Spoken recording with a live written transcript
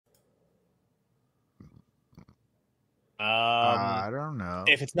I don't know.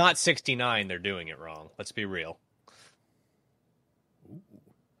 If it's not 69, they're doing it wrong. Let's be real. Ooh,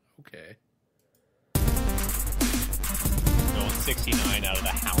 okay. No, it's 69 out of the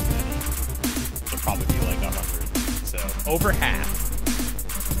how many? It'll probably be like 100. So over half.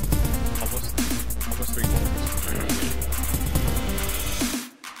 Almost 3/4.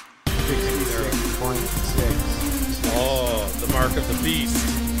 66.6. Oh, the mark of the beast.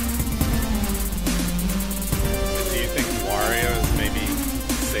 Do you think Wario is maybe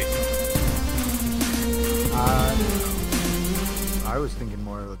Satan? I was thinking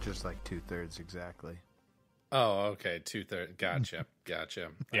more of just like 2/3 exactly. Oh, okay. 2/3. Gotcha.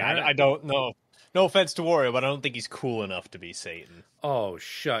 Yeah, All right. I don't know. No offense to Wario, but I don't think he's cool enough to be Satan. Oh,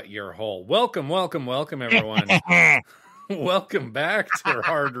 shut your hole. Welcome, everyone. Welcome back to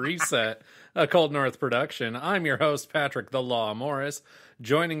Hard Reset, a Cold North production. I'm your host, Patrick the Law Morris.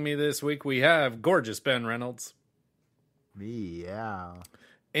 Joining me this week, we have gorgeous Ben Reynolds. Yeah.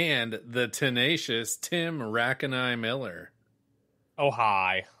 And the tenacious Tim Rackenai Miller. Oh,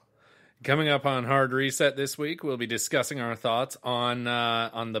 hi. Coming up on Hard Reset this week, we'll be discussing our thoughts on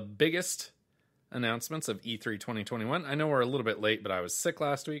the biggest announcements of E3 2021. I know we're a little bit late, but I was sick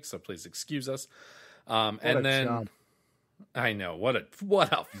last week, so please excuse us. And then chump. I know what a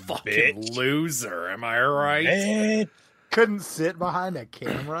fucking Bitch. loser. Am I right? Man. Couldn't sit behind a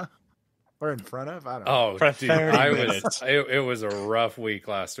camera or in front of. I don't know. Oh, For dude, 30 I was. minutes. It was a rough week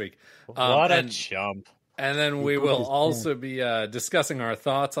last week. What a and- chump. And then we People will just also be discussing our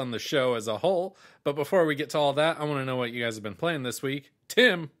thoughts on the show as a whole. But before we get to all that, I want to know what you guys have been playing this week.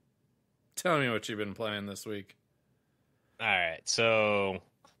 Tim, tell me what you've been playing this week. All right, so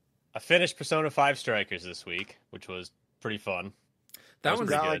I finished Persona 5 Strikers this week, which was pretty fun. That was one's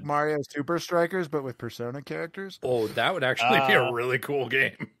pretty Got good. like Mario Super Strikers, but with Persona characters. Oh, that would actually be a really cool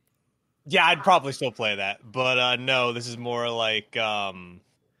game. Yeah, I'd probably still play that, but no, this is more like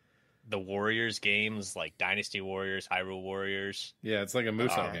the Warriors games, like Dynasty Warriors, Hyrule Warriors. Yeah, it's like a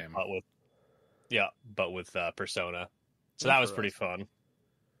Musou game. But with Persona. So that was pretty fun.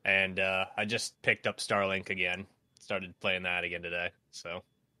 And I just picked up Starlink again. Started playing that again today. So,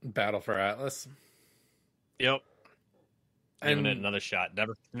 Battle for Atlas. yep. Giving it And, another shot.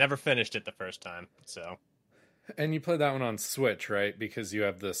 Never finished it the first time. So, and you played that one on Switch, right? Because you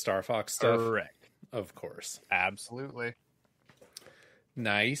have the Star Fox stuff. correct. Of course. Absolutely.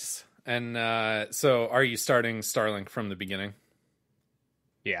 Nice. And so are you starting Starlink from the beginning?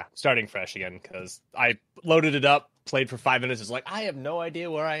 Yeah, starting fresh again because I loaded it up, played for 5 minutes. It's like, I have no idea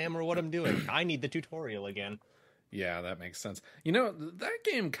where I am or what I'm doing. I need the tutorial again. Yeah, that makes sense. You know, that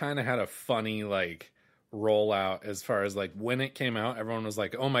game kind of had a funny, like, rollout as far as, like, when it came out, everyone was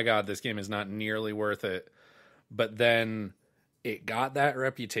like, oh my god, this game is not nearly worth it. But then it got that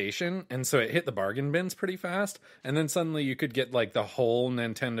reputation, and so it hit the bargain bins pretty fast. And then suddenly you could get, like, the whole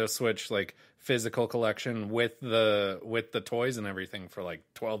Nintendo Switch, like, physical collection with the toys and everything for, like,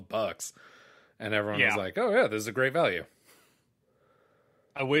 $12. And everyone was like, oh yeah, this is a great value.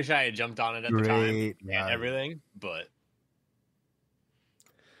 I wish I had jumped on it at the time Great and value. everything, but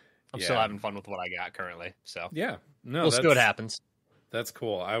I'm still having fun with what I got currently. So Yeah. No, we'll see what happens. That's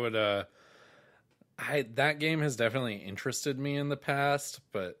cool. I would that game has definitely interested me in the past,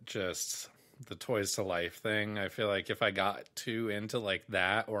 but just the Toys to Life thing, I feel like if I got too into like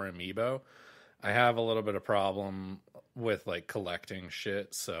that or Amiibo, I have a little bit of problem with like collecting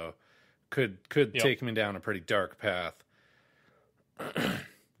shit, so could take me down a pretty dark path.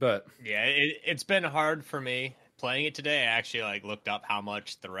 But Yeah, it's been hard for me playing it today. I actually like looked up how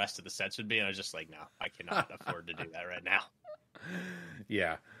much the rest of the sets would be, and I was just like, no, I cannot afford to do that right now.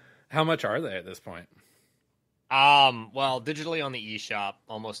 yeah. How much are they at this point? Well, digitally on the eShop,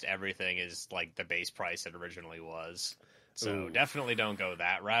 almost everything is like the base price it originally was. So Ooh. definitely don't go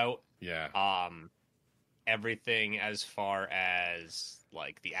that route. Yeah. Everything as far as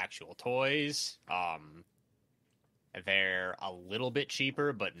like the actual toys, they're a little bit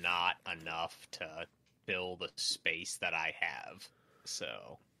cheaper, but not enough to fill the space that I have.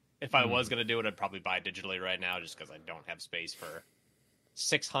 So if I was going to do it, I'd probably buy digitally right now just because I don't have space for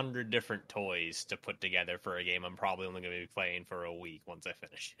 600 different toys to put together for a game I'm probably only going to be playing for a week once I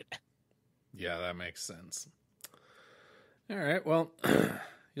finish it. Yeah, that makes sense. All right, well,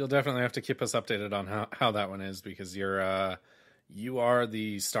 you'll definitely have to keep us updated on how that one is because you are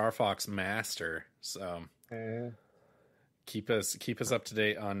the Star Fox master. So keep us up to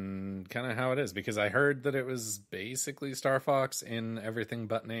date on kind of how it is because I heard that it was basically Star Fox in everything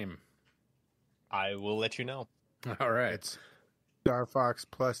but name. I will let you know. All right. It's Star Fox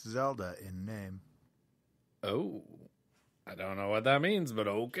plus Zelda in name. Oh, I don't know what that means, but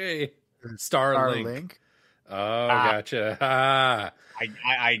okay. Starlink. Starlink. Oh, gotcha. Ah.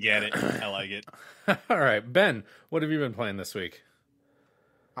 I get it. I like it. All right, Ben, what have you been playing this week?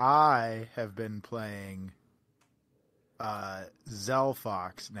 I have been playing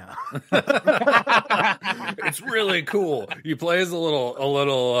Zelfox now. It's really cool. You play as a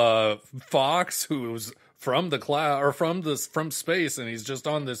little fox who's from the cloud or from space, and he's just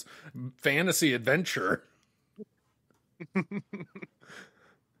on this fantasy adventure. No,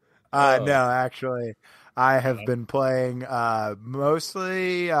 actually, I have been playing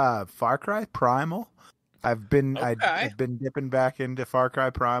mostly Far Cry Primal. I've been dipping back into Far Cry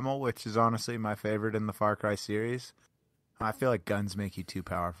Primal, which is honestly my favorite in the Far Cry series. I feel like guns make you too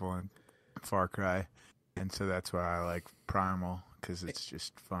powerful in Far Cry, and so that's why I like Primal, because it's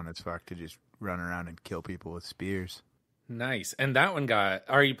just fun as fuck to just run around and kill people with spears. Nice. And that one got.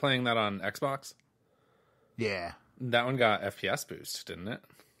 Are you playing that on Xbox? Yeah, That one got FPS boost, didn't it?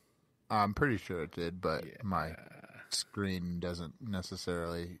 I'm pretty sure it did, but my screen doesn't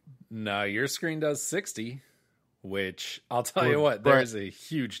necessarily. No, your screen does 60, which I'll tell you what, there's a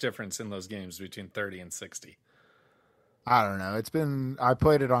huge difference in those games between 30 and 60. I don't know. I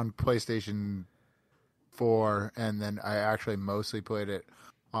played it on PlayStation 4, and then I actually mostly played it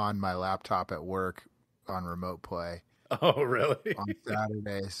on my laptop at work on remote play. Oh, really? On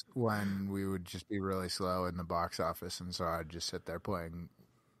Saturdays when we would just be really slow in the box office, and so I'd just sit there playing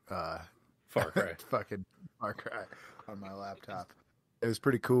Far Cry. fucking Far Cry on my laptop. It was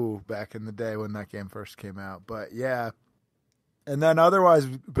pretty cool back in the day when that game first came out. But yeah. And then otherwise,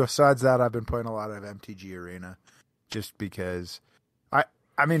 besides that, I've been playing a lot of MTG Arena. Just because,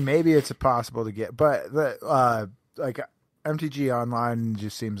 I mean, maybe it's possible to get, but like MTG Online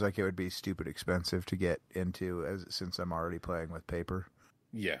just seems like it would be stupid expensive to get into, since I'm already playing with paper.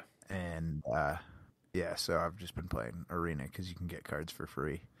 Yeah, and yeah, so I've just been playing Arena because you can get cards for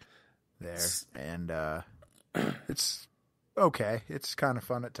free there, and it's okay. It's kind of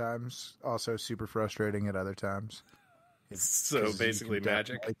fun at times, also super frustrating at other times. So basically,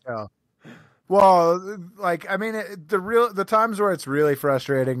 Magic. Well, like, I mean, the times where it's really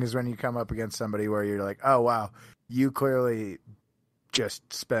frustrating is when you come up against somebody where you're like, oh, wow, you clearly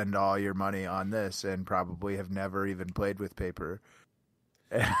just spend all your money on this and probably have never even played with paper.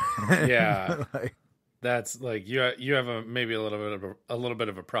 Yeah. That's like you have maybe a little bit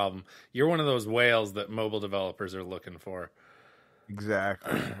of a problem. You're one of those whales that mobile developers are looking for.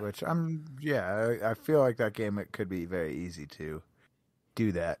 Exactly. Which I feel like that game, it could be very easy to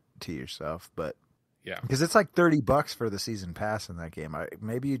do that to yourself, but yeah, because it's like $30 for the season pass in that game.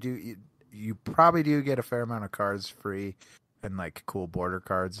 Maybe you probably do get a fair amount of cards free and like cool border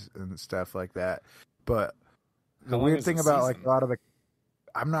cards and stuff like that. But the weird thing about like a lot of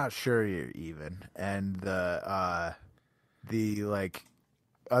I'm not sure you're even. And the like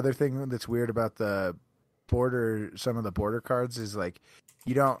other thing that's weird about some of the border cards is like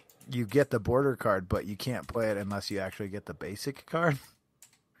you get the border card, but you can't play it unless you actually get the basic card.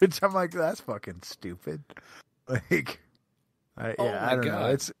 Which I'm like, that's fucking stupid. Like, I don't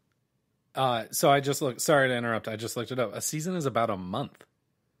know. It's so I just looked. Sorry to interrupt. I just looked it up. A season is about a month,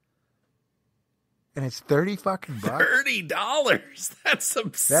 and it's $30. $30. That's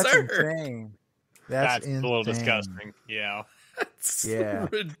absurd. That's insane. That's insane. A little disgusting. Yeah. That's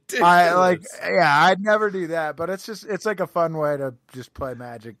ridiculous. I'd never do that, but it's like a fun way to just play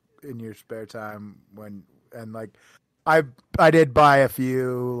Magic in your spare time I did buy a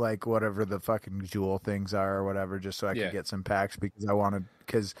few, like, whatever the fucking jewel things are or whatever, just so I could get some packs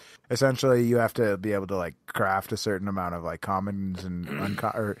because essentially you have to be able to, like, craft a certain amount of, like, commons and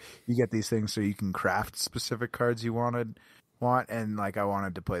or you get these things so you can craft specific cards you want, and, like, I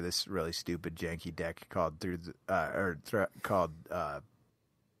wanted to play this really stupid janky deck called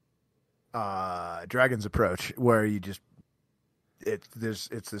Dragon's Approach, where you just it's this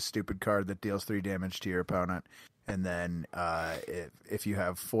stupid card that deals 3 damage to your opponent. And then if you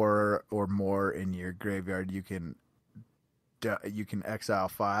have 4 or more in your graveyard, you can exile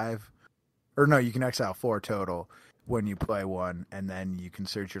 5. Or no, you can exile 4 total when you play one. And then you can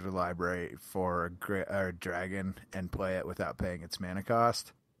search your library for a dragon and play it without paying its mana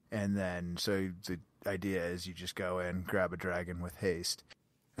cost. And then, so the idea is you just go in, grab a dragon with haste,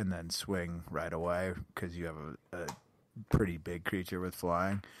 and then swing right away because you have a pretty big creature with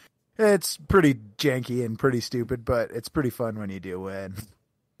flying. It's pretty janky and pretty stupid, but it's pretty fun when you do win.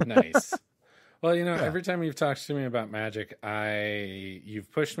 Nice. Well, every time you've talked to me about Magic,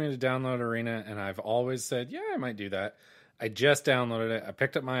 you've pushed me to download Arena, and I've always said, yeah, I might do that. I just downloaded it. I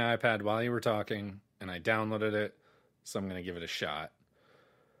picked up my iPad while you were talking, and I downloaded it, so I'm going to give it a shot.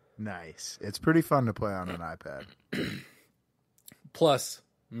 Nice. It's pretty fun to play on an iPad. Plus,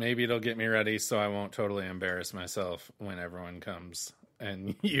 Maybe it'll get me ready so I won't totally embarrass myself when everyone comes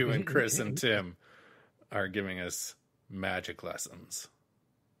and you and Chris and Tim are giving us magic lessons.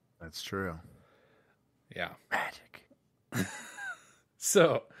 That's true. Yeah. Magic.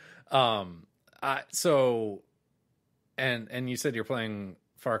 So, and you said you're playing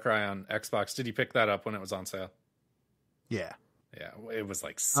Far Cry on Xbox. Did you pick that up when it was on sale? Yeah. Yeah, it was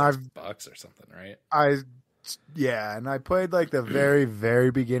like $6 or something, right? And I played like the very, very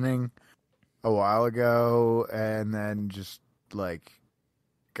beginning a while ago, and then just like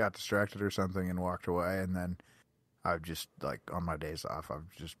got distracted or something and walked away. And then I've just like on my days off, I've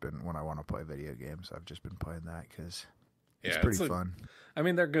just been, when I want to play video games, I've just been playing that because it's pretty fun. I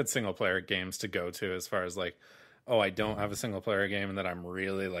mean, they're good single player games to go to as far as like, oh, I don't have a single player game that I'm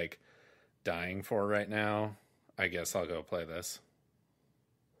really like dying for right now. I guess I'll go play this.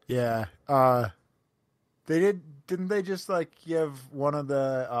 Yeah. Didn't they just like give one of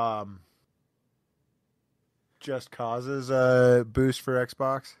the Just Causes a boost for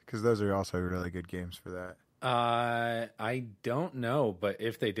Xbox? Because those are also really good games for that. I don't know, but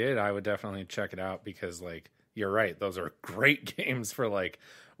if they did, I would definitely check it out because like you're right, those are great games for like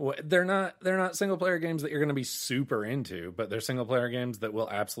they're not single player games that you're going to be super into, but they're single player games that will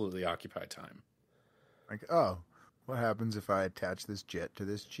absolutely occupy time. Like, oh, what happens if I attach this jet to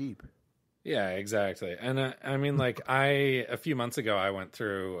this Jeep? Yeah, exactly. And I mean, like, a few months ago, I went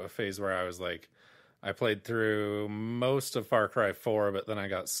through a phase where I was like, I played through most of Far Cry 4, but then I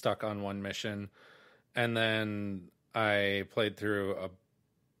got stuck on one mission. And then I played through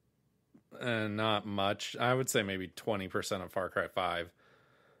not much. I would say maybe 20% of Far Cry 5.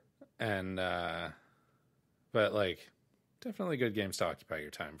 And, but like, definitely good games to occupy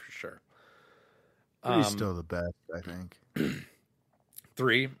your time for sure. He's still the best, I think.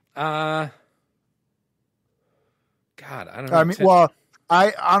 3. God, I don't know. I mean, well, I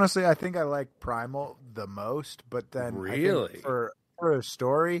think I like Primal the most, but then really I think for a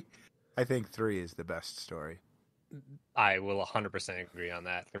story, I think 3 is the best story. I will 100% agree on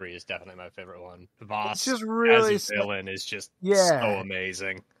that. 3 is definitely my favorite one. Voss it's just really as a villain is just so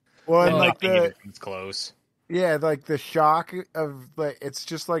amazing. Well, and like nothing comes close. Yeah, like the shock of like it's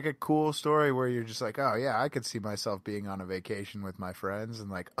just like a cool story where you're just like, oh yeah, I could see myself being on a vacation with my friends and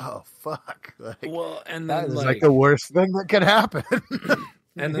like, oh fuck, like, well, and that then is like the worst thing that could happen.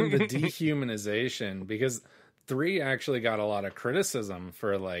 And then the dehumanization, because 3 actually got a lot of criticism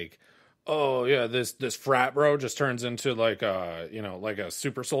for like, oh yeah, this frat bro just turns into like a like a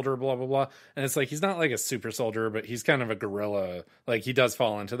super soldier, blah blah blah. And it's like he's not like a super soldier, but he's kind of a guerrilla. Like he does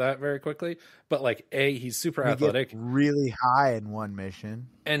fall into that very quickly. But like A, he's super athletic, really high in one mission,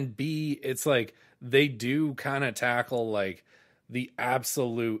 and B, it's like they do kind of tackle like the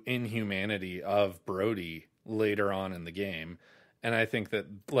absolute inhumanity of Brody later on in the game. And I think that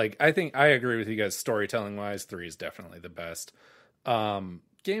I agree with you guys. Storytelling wise, 3 is definitely the best.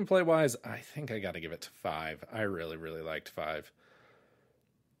 Gameplay wise, I think I got to give it to 5. I really, really liked 5.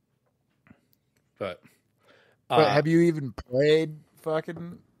 But have you even played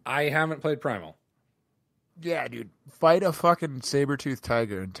fucking? I haven't played Primal. Yeah, dude, fight a fucking saber-toothed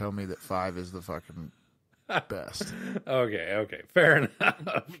tiger and tell me that 5 is the fucking best. Okay, fair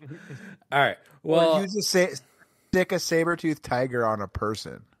enough. All right, well, or you just stick a saber-toothed tiger on a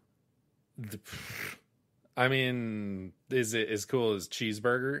person. I mean, is it as cool as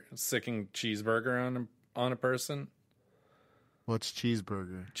Cheeseburger? Sicking Cheeseburger on a person? What's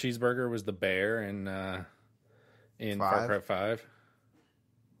Cheeseburger? Cheeseburger was the bear in Far Cry 5.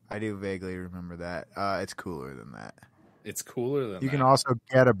 I do vaguely remember that. It's cooler than that. It's cooler than you that. can also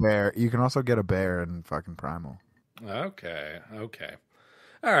get a bear. You can also get a bear in fucking Primal. Okay.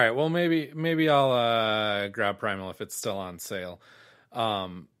 All right. Well, maybe I'll grab Primal if it's still on sale.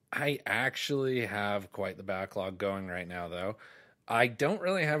 I actually have quite the backlog going right now, though. I don't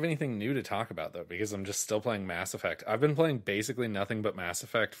really have anything new to talk about, though, because I'm just still playing Mass Effect. I've been playing basically nothing but Mass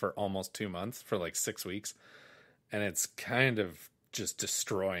Effect for almost 2 months, for like 6 weeks, and it's kind of just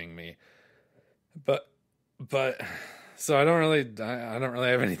destroying me. But so I don't really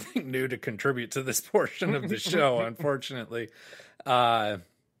have anything new to contribute to this portion of the show, unfortunately. I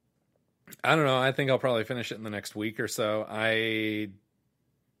don't know. I think I'll probably finish it in the next week or so.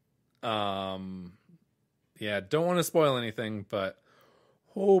 Don't want to spoil anything, but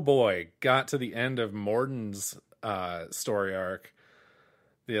oh boy, got to the end of Morden's story arc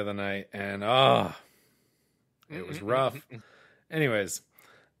the other night, and it was rough. Anyways,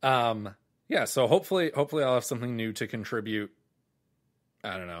 so hopefully I'll have something new to contribute.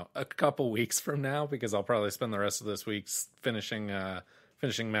 I don't know, a couple weeks from now, because I'll probably spend the rest of this week finishing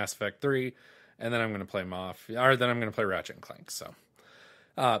Mass Effect 3, and then I'm going to play then I'm going to play Ratchet and Clank. So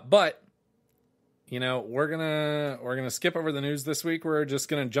But we're gonna skip over the news this week. We're just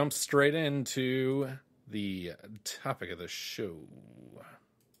gonna jump straight into the topic of the show.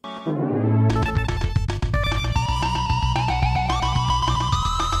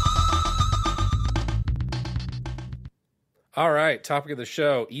 All right, topic of the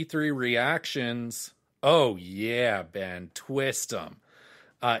show: E3 reactions. Oh yeah, Ben, twist them.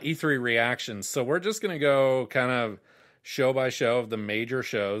 E3 reactions. So we're just gonna go kind of show by show of the major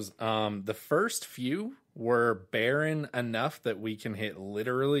shows. The first few were barren enough that we can hit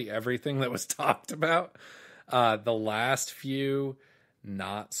literally everything that was talked about. The last few,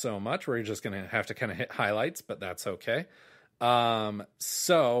 not so much. We're just going to have to kind of hit highlights, but that's okay.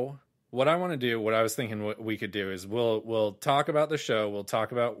 So what I want to do, what I was thinking what we could do is we'll talk about the show. We'll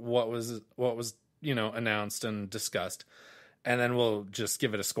talk about what was, announced and discussed, and then we'll just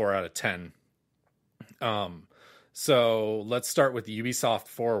give it a score out of 10. So let's start with Ubisoft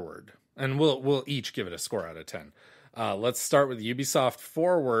Forward, and we'll each give it a score out of 10. Let's start with Ubisoft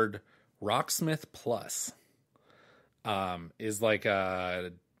Forward. Rocksmith Plus is like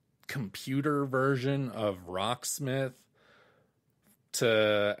a computer version of Rocksmith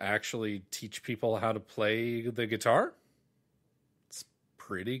to actually teach people how to play the guitar. It's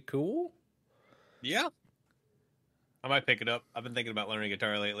pretty cool. Yeah. I might pick it up. I've been thinking about learning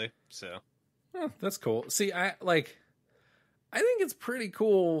guitar lately, so. Oh, that's cool. See, I think it's pretty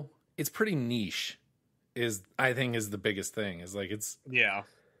cool. It's pretty niche. Is the biggest thing. Is like it's yeah.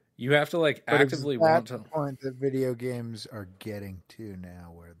 You have to like but actively is want that to. The point that video games are getting to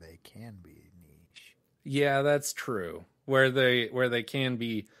now, where they can be niche. Yeah, that's true. Where they can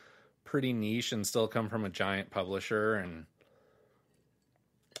be pretty niche and still come from a giant publisher, and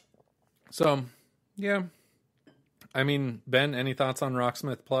so yeah. I mean, Ben, any thoughts on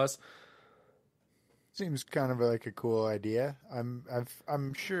Rocksmith Plus? Seems kind of like a cool idea.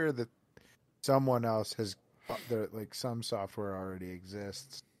 I'm sure that someone else has like some software already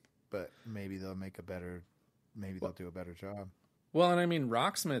exists, but maybe they'll do a better job. Well, and I mean,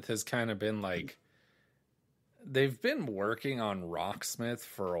 Rocksmith has kind of been like, they've been working on Rocksmith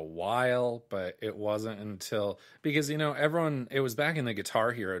for a while, but it wasn't until, because, it was back in the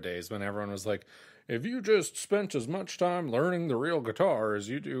Guitar Hero days when everyone was like, if you just spent as much time learning the real guitar as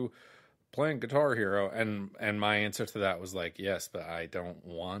you do playing Guitar Hero, and my answer to that was like, yes, but I don't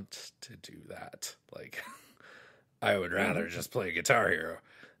want to do that. Like, I would rather just play Guitar Hero.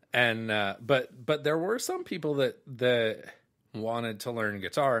 And but there were some people that wanted to learn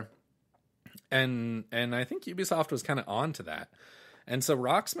guitar, and I think Ubisoft was kind of on to that. And so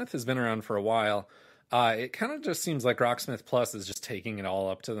Rocksmith has been around for a while. It kind of just seems like Rocksmith Plus is just taking it all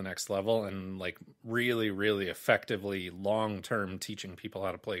up to the next level and like really, really effectively long-term teaching people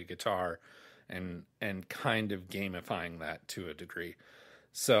how to play guitar and kind of gamifying that to a degree.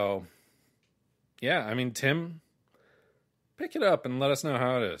 So, yeah, I mean, Tim, pick it up and let us know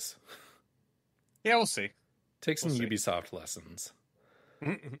how it is. Yeah, we'll see. Take some Ubisoft lessons.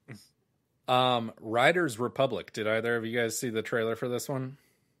 Riders Republic. Did either of you guys see the trailer for this one?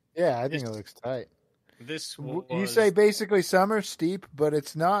 Yeah, I think it looks tight. This was... You say basically summer steep, but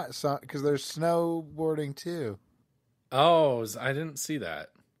it's not because there's snowboarding too. Oh, I didn't see that.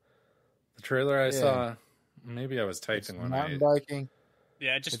 The trailer I saw, maybe I was typing one. Mountain biking.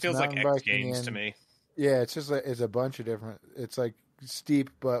 Yeah, it just feels like X Games to me. Yeah, it's just like it's a bunch of different. It's like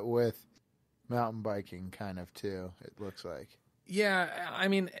steep, but with mountain biking kind of too. It looks like. Yeah, I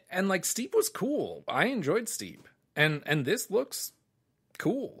mean, and like Steep was cool. I enjoyed Steep, and this looks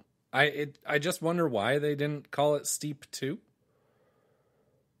cool. I just wonder why they didn't call it Steep 2.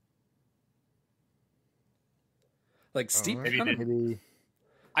 Like Steep, maybe.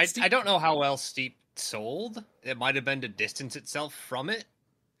 I don't know how well Steep sold. It might have been to distance itself from it.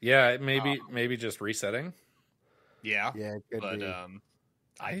 Yeah, maybe just resetting. Yeah, it could but be.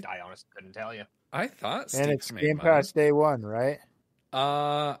 I honestly couldn't tell you. I thought Steep and it's Game Pass day one, right?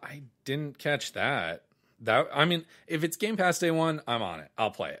 I didn't catch that. I mean, if it's Game Pass day one, I'm on it.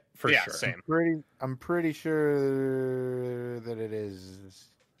 I'll play it for sure. Same. I'm pretty sure that it is.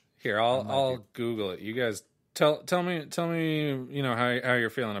 Here, I'll Google it. You guys tell me, how you're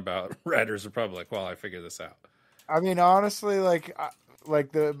feeling about Riders Republic while I figure this out. I mean, honestly,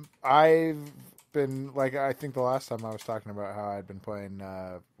 I've been like, I think the last time I was talking about how I'd been playing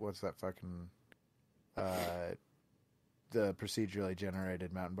what's that fucking the procedurally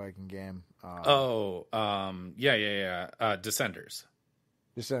generated mountain biking game. Descenders.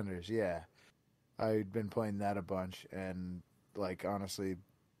 Descenders, yeah. I'd been playing that a bunch, and like honestly,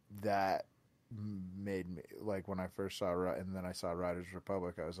 that made me like when I first saw and then I saw Riders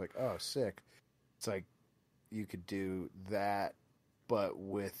Republic, I was like, oh, sick. It's like you could do that, but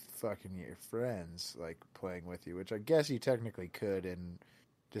with fucking your friends, like playing with you, which I guess you technically could in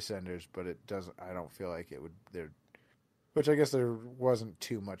Descenders, but it doesn't. I don't feel like it would. There, which I guess there wasn't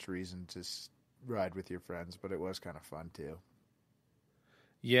too much reason to ride with your friends, but it was kind of fun too.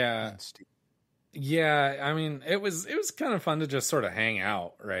 Yeah. Yeah, I mean, it was kind of fun to just sort of hang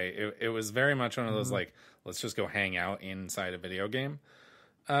out, right? It was very much one of those like, let's just go hang out inside a video game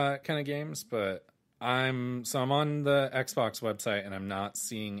kind of games. But I'm on the Xbox website and I'm not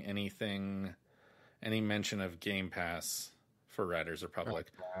seeing any mention of Game Pass for Riders Republic.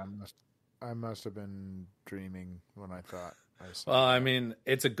 I must have been dreaming when I thought I saw. Well, I mean,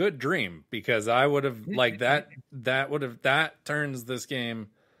 it's a good dream because I would have like that turns this game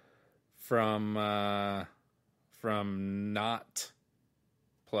from not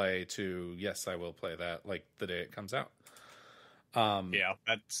play to yes, I will play that like the day it comes out. Yeah,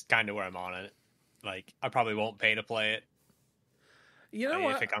 that's kind of where I'm on it. Like, I probably won't pay to play it. You know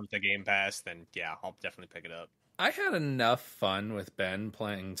what? If it comes to Game Pass, then yeah, I'll definitely pick it up. I had enough fun with Ben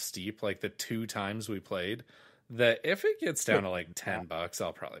playing Steep, like the 2 times we played, that if it gets down to like $10,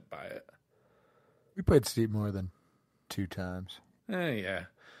 I'll probably buy it. We played Steep more than 2 times. Yeah.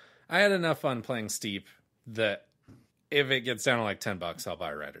 I had enough fun playing Steep that if it gets down to like $10, I'll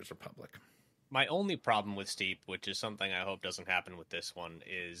buy Riders Republic. My only problem with Steep, which is something I hope doesn't happen with this one,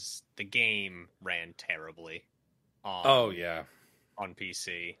 is the game ran terribly on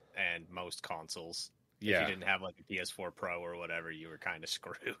PC and most consoles. Yeah. If you didn't have like a PS4 Pro or whatever, you were kind of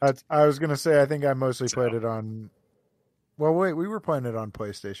screwed. I was going to say, I think I mostly played it on... Well, wait, we were playing it on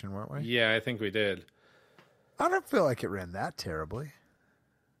PlayStation, weren't we? Yeah, I think we did. I don't feel like it ran that terribly.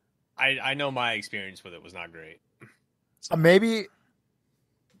 I know my experience with it was not great. So. Maybe...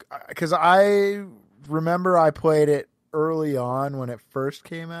 Because I remember I played it early on when it first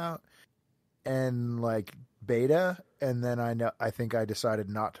came out and like beta, and then I think I decided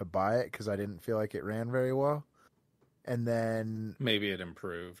not to buy it because I didn't feel like it ran very well. And then maybe it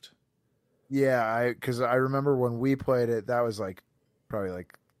improved. Yeah, because I remember when we played it, that was like probably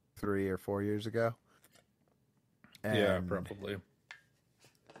like 3 or 4 years ago. And, yeah, probably.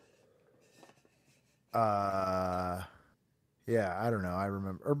 Yeah, I don't know. I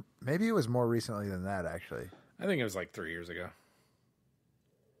remember, or maybe it was more recently than that. Actually, I think it was like 3 years ago.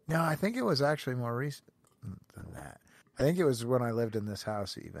 No, I think it was actually more recent than that. I think it was when I lived in this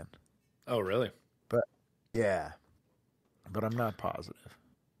house, even. Oh, really? But yeah, but I'm not positive.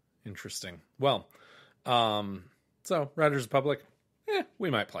 Interesting. Well, so Riders Republic, we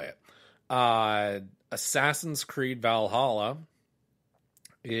might play it. Assassin's Creed Valhalla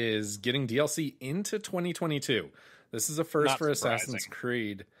is getting DLC into 2022. This is a first for Assassin's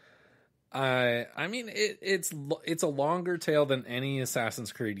Creed. I mean, it's a longer tail than any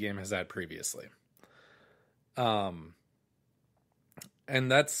Assassin's Creed game has had previously. And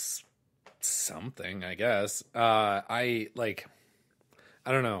that's something, I guess. I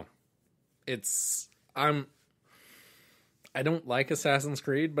don't know. I don't like Assassin's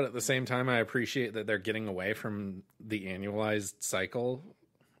Creed, but at the same time, I appreciate that they're getting away from the annualized cycle.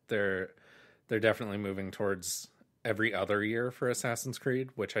 They're definitely moving towards every other year for Assassin's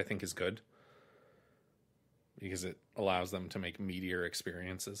Creed, which I think is good because it allows them to make meatier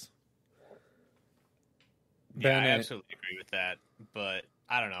experiences. Yeah, I absolutely agree with that, but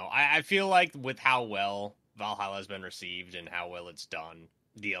I don't know. I feel like with how well Valhalla has been received and how well it's done,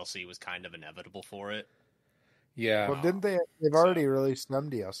 DLC was kind of inevitable for it. Yeah. Well, didn't they? They've already released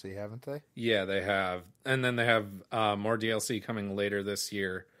some DLC, haven't they? Yeah, they have. And then they have more DLC coming later this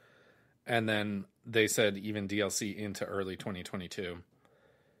year. And then they said even DLC into early 2022.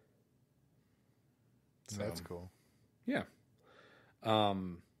 So, that's cool. Yeah.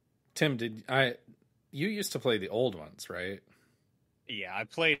 Tim, you used to play the old ones, right? Yeah, I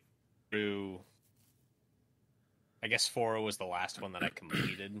played through, I guess 4 was the last one that I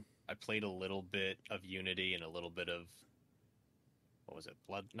completed. I played a little bit of Unity and a little bit of, what was it?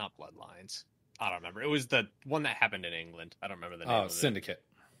 Not Bloodlines. I don't remember. It was the one that happened in England. I don't remember the name of it. Syndicate.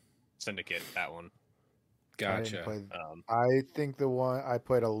 Syndicate, that one. Gotcha. I think the one I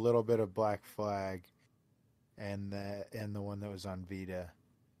played a little bit of Black Flag, and the one that was on Vita,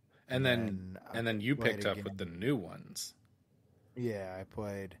 and then you picked up with the new ones. Yeah, I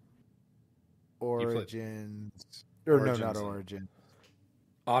played Origins, not Origins.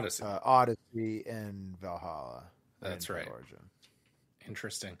 Odyssey. Odyssey and Valhalla. That's right. Origin.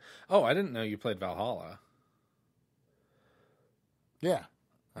 Interesting. Oh, I didn't know you played Valhalla. Yeah.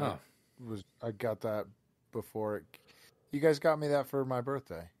 I got that before it. You guys got me that for my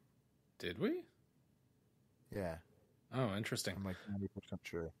birthday. Did we? Yeah. Oh, interesting. I'm like 90%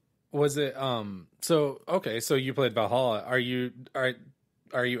 sure. Was it so okay, so you played Valhalla. Are you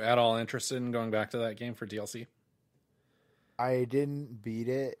at all interested in going back to that game for DLC? I didn't beat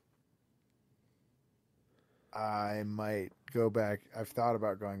it. I might go back. I've thought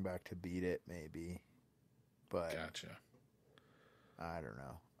about going back to beat it, maybe, but Gotcha. I don't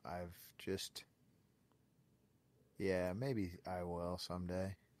know. I've just, yeah, maybe I will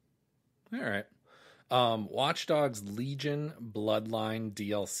someday. All right. Watch Dogs Legion Bloodline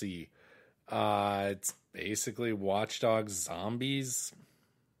DLC. It's basically Watch Dogs Zombies.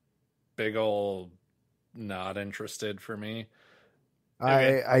 Big ol' not interested for me.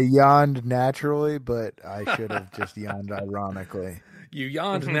 Okay. I yawned naturally, but I should have just yawned ironically. You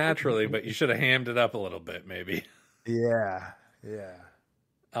yawned naturally, but you should have hammed it up a little bit, maybe. Yeah.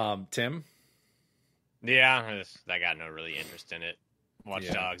 Tim? Yeah, I got no really interest in it. Watch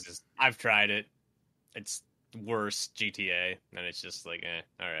Yeah. Dogs is. I've tried it. It's worse GTA, and it's just like,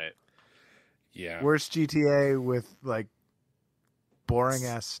 all right. Yeah. Worst GTA with like boring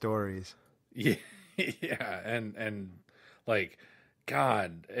ass stories. Yeah, yeah, and like,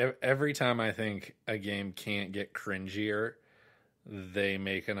 God, every time I think a game can't get cringier, they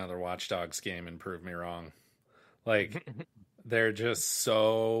make another Watch Dogs game and prove me wrong. Like, they're just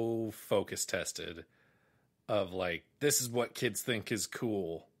so focus tested of like, this is what kids think is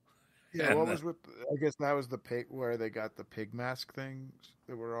cool. Yeah, And what was with? I guess that was the pig where they got the pig mask things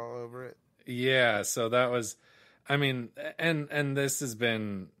that were all over it. Yeah, so that was, I mean, and this has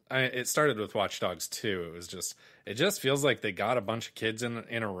been, it started with Watch Dogs 2. It just feels like they got a bunch of kids in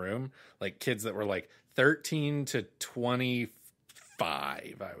a room, like kids that were like 13 to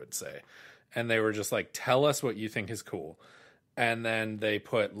 25, I would say. And they were just like, tell us what you think is cool. And then they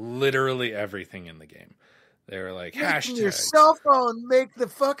put literally everything in the game. They were like, hashtags. Your cell phone make the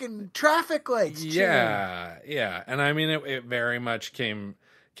fucking traffic lights. Yeah, yeah. And I mean, it very much came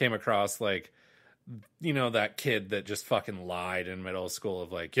across like, you know, that kid that just fucking lied in middle school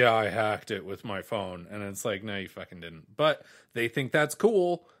of like, yeah, I hacked it with my phone. And it's like, no, you fucking didn't. But they think that's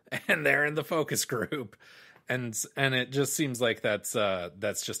cool, and they're in the focus group. And it just seems like that's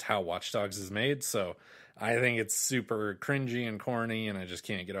just how Watch Dogs is made. So I think it's super cringy and corny, and I just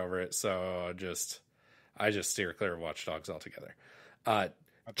can't get over it. So I just steer clear of Watch Dogs altogether.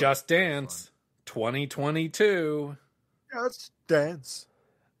 Just Dance 2022. Just Dance.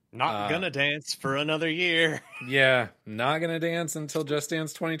 Not gonna dance for another year. Yeah, not gonna dance until Just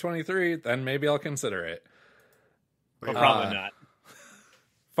Dance 2023. Then maybe I'll consider it. But probably not.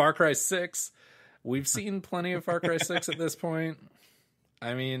 Far Cry 6. We've seen plenty of Far Cry 6 at this point.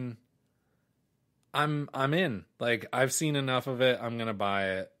 I mean, I'm in. Like, I've seen enough of it. I'm gonna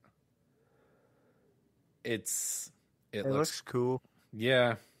buy it. It looks cool.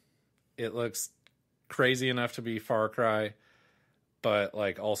 Yeah, it looks crazy enough to be Far Cry, but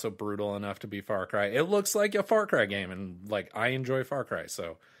like also brutal enough to be Far Cry. It looks like a Far Cry game, and like I enjoy Far Cry,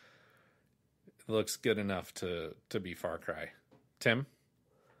 so it looks good enough to be Far Cry. Tim?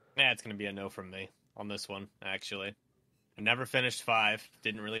 Yeah, it's gonna be a no from me on this one. Actually, I never finished 5.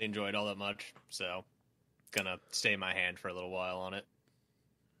 Didn't really enjoy it all that much, so gonna stay my hand for a little while on it.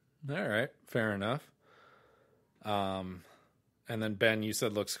 All right, fair enough. And then Ben, you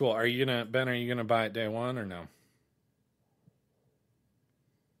said looks cool. Are you gonna buy it day one or no?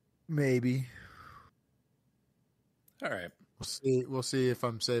 Maybe. All right. We'll see if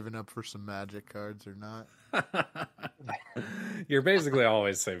I'm saving up for some magic cards or not. You're basically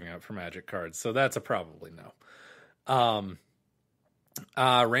always saving up for magic cards, so that's a probably no.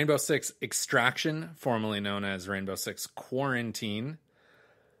 Rainbow Six Extraction, formerly known as Rainbow Six Quarantine.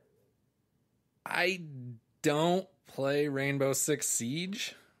 I don't play Rainbow Six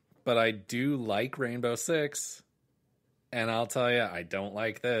Siege, but I do like Rainbow Six. And I'll tell you, I don't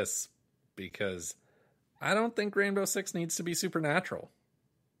like this because I don't think Rainbow Six needs to be supernatural.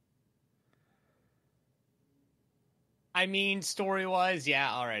 I mean, story-wise,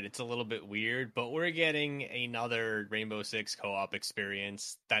 yeah, all right, it's a little bit weird, but we're getting another Rainbow Six co-op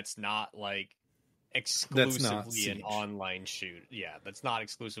experience that's not, like, exclusively an online shoot. Yeah, that's not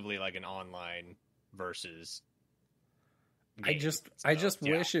exclusively, like, an online versus game. I just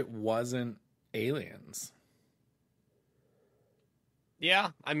wish it wasn't Aliens.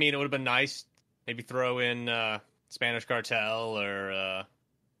 Yeah, I mean, it would have been nice. Maybe throw in Spanish Cartel or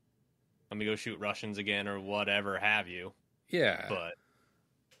let me go shoot Russians again or whatever have you. Yeah. But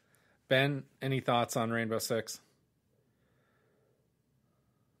Ben, any thoughts on Rainbow Six?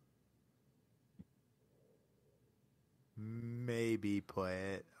 Maybe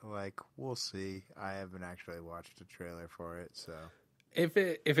play it. Like, we'll see. I haven't actually watched a trailer for it, so If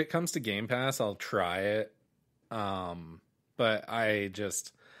it comes to Game Pass, I'll try it. But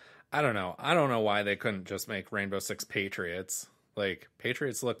I don't know. I don't know why they couldn't just make Rainbow Six Patriots. Like,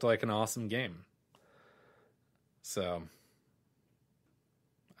 Patriots looked like an awesome game. So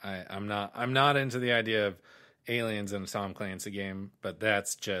I'm not into the idea of Aliens in a Tom Clancy game, but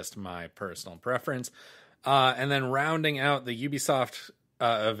that's just my personal preference. And then rounding out the Ubisoft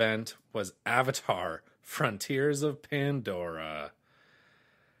event was Avatar: Frontiers of Pandora.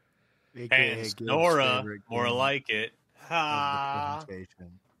 Pandora, more like it. Ha!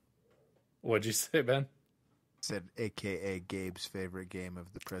 What'd you say, Ben? Said AKA Gabe's favorite game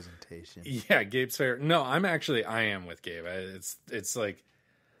of the presentation. Yeah, Gabe's favorite. No, I am with Gabe. It's like,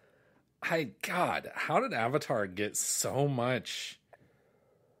 God, how did Avatar get so much?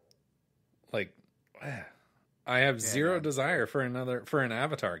 Like, I have zero desire for an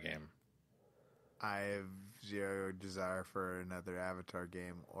Avatar game. I have zero desire for another Avatar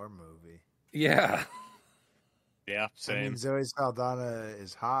game or movie. Yeah. Yeah, same. I mean, Zoe Saldana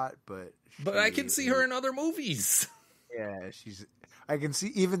is hot, but I can see her in other movies. Yeah, I can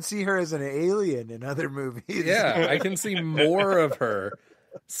see her as an alien in other movies. Yeah, I can see more of her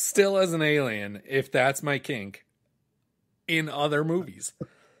still as an alien, if that's my kink, in other movies.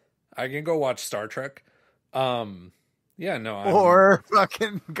 I can go watch Star Trek. Yeah, no. Or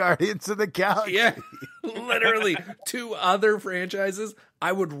fucking Guardians of the Galaxy. Yeah, literally 2 other franchises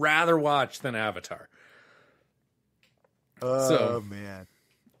I would rather watch than Avatar. Oh, man.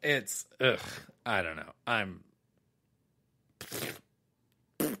 It's, I don't know.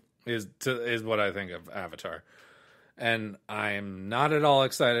 Is what I think of Avatar. And I'm not at all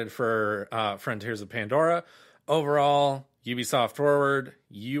excited for Frontiers of Pandora. Overall, Ubisoft Forward,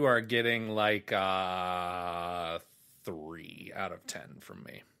 you are getting like 3 out of 10 from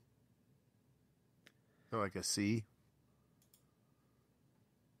me. So like a C?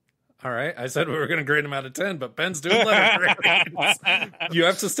 All right. I said we were going to grade him out of 10, but Ben's doing letter grades. You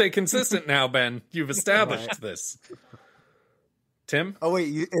have to stay consistent now, Ben. You've established this. Tim? Oh,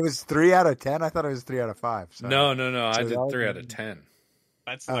 wait. It was 3 out of 10? I thought it was 3 out of 5. Sorry. No. I did 3 out of 10.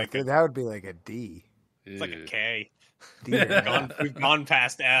 That's that would be like a D. It's like a K. D. We've gone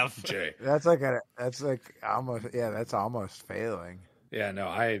past F. J. That's almost failing. Yeah, no,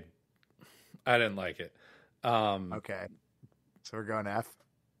 I didn't like it. Okay. So we're going F.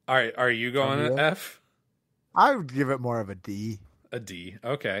 All right, are you going F? I would give it more of a D. A D.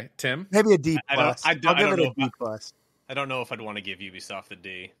 Okay. Tim? Maybe a D plus. I'll give it a D plus. I don't know if I'd want to give Ubisoft a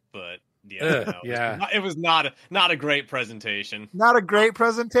D, but yeah, yeah. It was not a great presentation. Not a great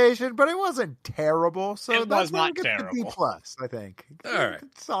presentation, but it wasn't terrible. So It that's was not D terrible. plus, I think. All right.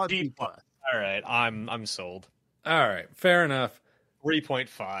 Solid D plus. All right, I'm sold. All right, fair enough.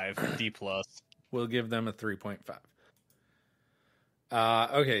 3.5 D plus. We'll give them a 3.5.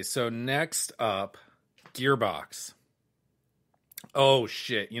 Okay, so next up, Gearbox. Oh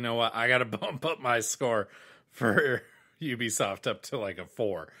shit! You know what? I gotta bump up my score for Ubisoft up to like a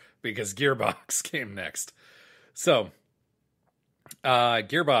 4 because Gearbox came next. So,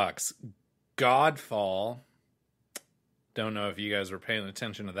 Gearbox, Godfall. Don't know if you guys were paying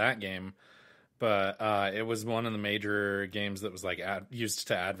attention to that game, but it was one of the major games that was like used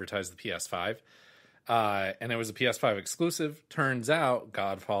to advertise the PS5. And it was a PS5 exclusive. Turns out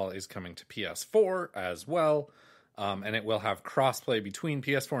Godfall is coming to PS4 as well. And it will have crossplay between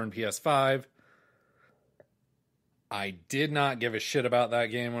PS4 and PS5. I did not give a shit about that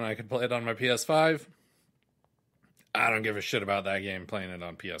game when I could play it on my PS5. I don't give a shit about that game playing it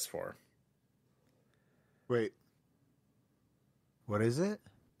on PS4. Wait. What is it?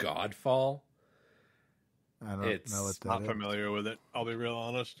 Godfall. I don't know what that is. Not familiar with it. I'll be real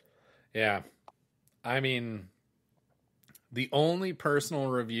honest. Yeah. I mean, the only personal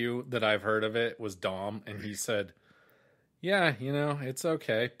review that I've heard of it was Dom, and he said, yeah, it's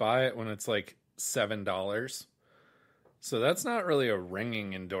okay. Buy it when it's like $7. So that's not really a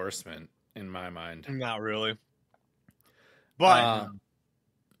ringing endorsement in my mind. Not really. But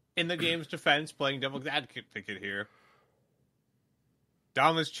in the game's defense, playing devil's advocate here,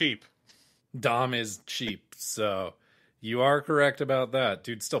 Dom is cheap. Dom is cheap, so you are correct about that.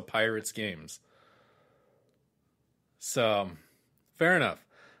 Dude still pirates games. So, fair enough.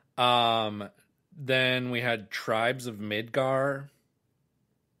 Then we had Tribes of Midgar.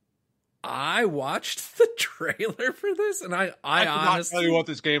 I watched the trailer for this, and I honestly tell you what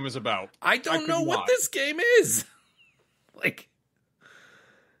this game is about. I don't know what this game is. Like,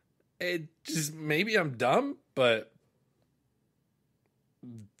 it just, maybe I'm dumb, but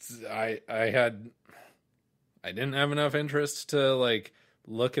I didn't have enough interest to like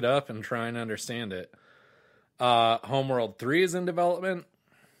look it up and try and understand it. Homeworld 3 is in development.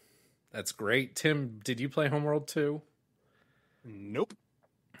 That's great. Tim, did you play Homeworld 2? Nope.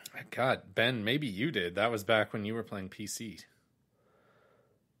 God, Ben, maybe you did. That was back when you were playing PC.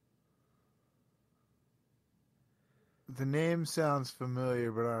 The name sounds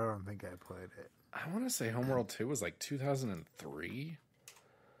familiar, but I don't think I played it. I want to say Homeworld 2 was like 2003.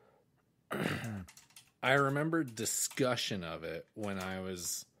 I remember discussion of it when I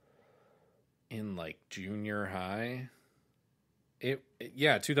was in like junior high.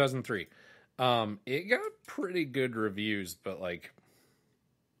 Yeah, 2003. It got pretty good reviews, but like,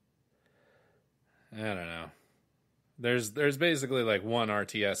 I don't know. There's basically like one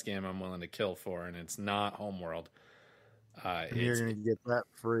RTS game I'm willing to kill for, and it's not Homeworld. You're gonna get that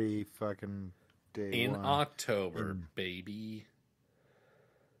free fucking day in one. October, baby.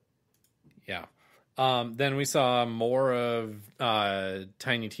 Yeah. Then we saw more of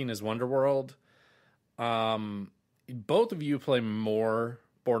Tiny Tina's Wonder World. Both of you play more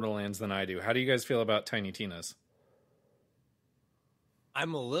Borderlands than I do. How do you guys feel about Tiny Tina's?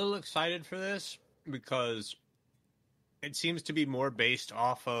 I'm a little excited for this because it seems to be more based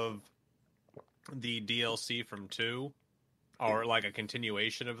off of the DLC from 2, or like a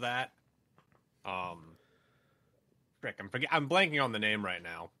continuation of that. I'm blanking on the name right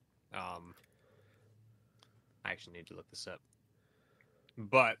now. I actually need to look this up.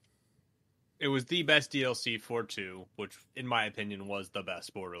 But it was the best DLC for 2, which in my opinion was the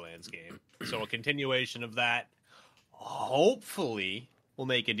best Borderlands game. So a continuation of that hopefully will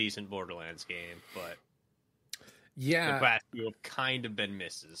make a decent Borderlands game, but yeah, the past few have kind of been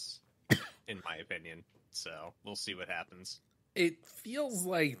misses, in my opinion. So we'll see what happens. It feels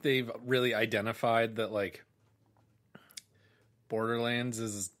like they've really identified that like Borderlands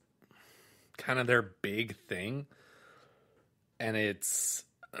is kind of their big thing, and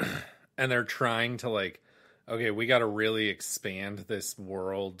they're trying to like, okay, we got to really expand this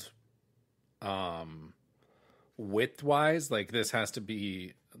world width wise. Like this has to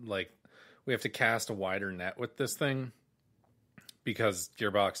be like, we have to cast a wider net with this thing because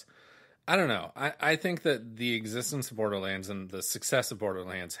Gearbox, I don't know. I think that the existence of Borderlands and the success of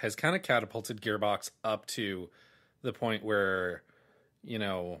Borderlands has kind of catapulted Gearbox up to the point where, you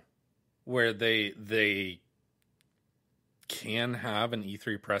know, where they can have an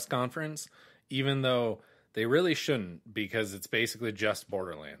E3 press conference, even though they really shouldn't, because it's basically just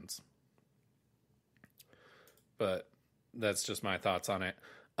Borderlands. But that's just my thoughts on it.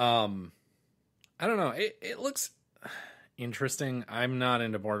 I don't know. It looks interesting. I'm not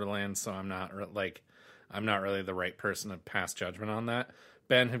into Borderlands, so I'm not really the right person to pass judgment on that.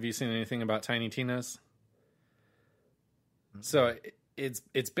 Ben, have you seen anything about Tiny Tina's? Mm-hmm. So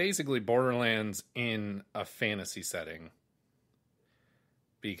it's basically Borderlands in a fantasy setting,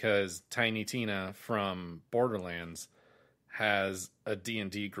 because Tiny Tina from Borderlands has a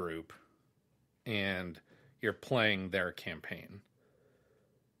D&D group, and you're playing their campaign.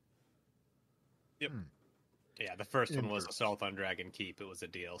 Yep. Yeah, the first one was Assault on Dragon Keep. It was a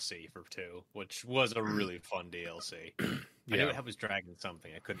DLC for 2, which was a really fun DLC. I knew it was Dragon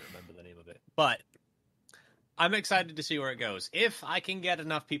something. I couldn't remember the name of it. But I'm excited to see where it goes. If I can get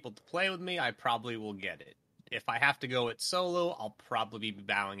enough people to play with me, I probably will get it. If I have to go it solo, I'll probably be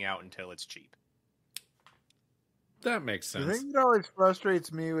bowing out until it's cheap. That makes sense. The thing that always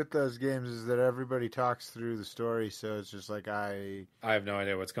frustrates me with those games is that everybody talks through the story, so it's just like I have no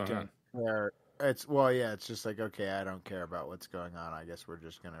idea what's going on. It's just like, okay, I don't care about what's going on. I guess we're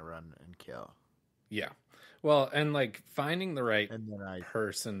just gonna run and kill. Yeah. Well, and like finding the right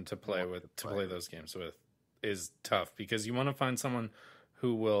person to play those games with is tough, because you want to find someone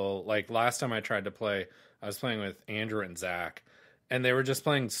who will, like last time I tried to play, I was playing with Andrew and Zach, and they were just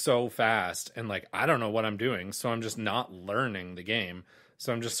playing so fast, and like I don't know what I'm doing, so I'm just not learning the game.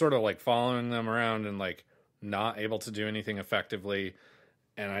 So I'm just sort of like following them around and like not able to do anything effectively,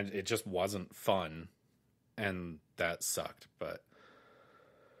 and it just wasn't fun, and that sucked. But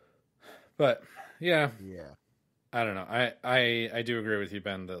yeah, I don't know. I do agree with you,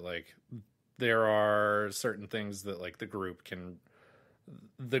 Ben, that like there are certain things that like the group can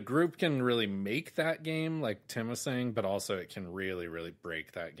really make that game, like Tim was saying, but also it can really, really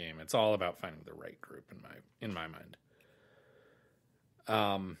break that game. It's all about finding the right group in my mind.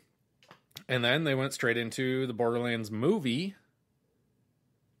 And then they went straight into the Borderlands movie.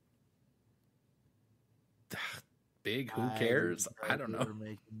 Big, who cares? I don't know. We're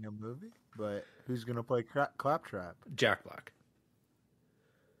making a movie, but who's gonna play Claptrap? Jack Black.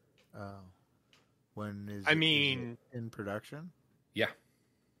 Oh, when is? I it in production? Yeah.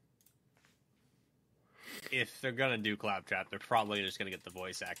 If they're gonna do Claptrap, they're probably just gonna get the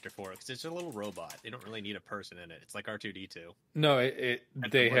voice actor for it, because it's a little robot. They don't really need a person in it. It's like R2-D2. No,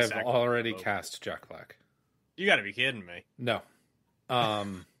 they have already cast Jack Black. You got to be kidding me. No.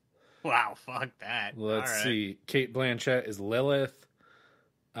 Wow, fuck that. Let's All right. see. Kate Blanchett is Lilith.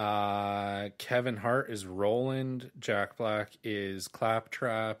 Kevin Hart is Roland. Jack Black is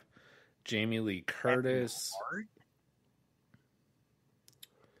Claptrap. Jamie Lee Curtis.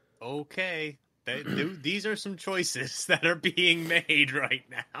 Okay. These are some choices that are being made right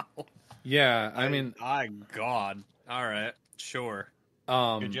now. Yeah, I mean, my God. All right, sure.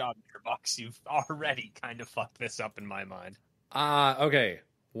 um, Good job, Gearbox. You've already kind of fucked this up in my mind. okay.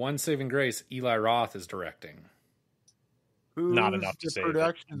 One saving grace. Eli Roth is directing. Who's Not enough to the save it.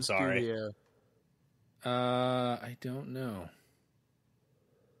 production I'm sorry. studio? I don't know.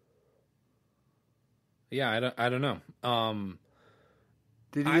 Yeah, I don't know.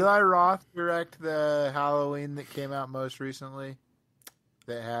 Did Eli Roth direct the Halloween that came out most recently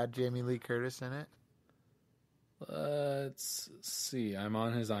that had Jamie Lee Curtis in it? Let's see. I'm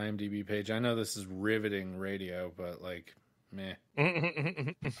on his IMDb page. I know this is riveting radio, but like, meh.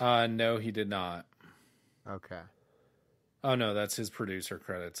 No, he did not. Okay. Oh no, that's his producer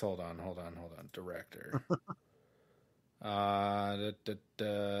credits. Hold on. Director.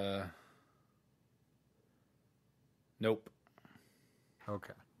 Nope.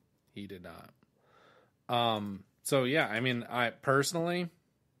 Okay. He did not. So yeah, I mean, I personally,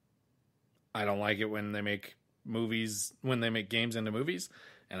 I don't like it when they make games into movies,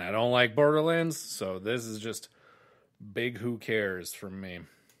 and I don't like Borderlands, so this is just big who cares from me.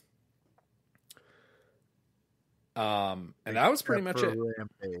 And that was pretty much it.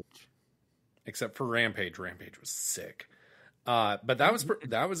 Rampage. Except for Rampage. Rampage was sick. But that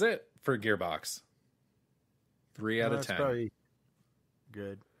was it for Gearbox. 3 out of 10. Probably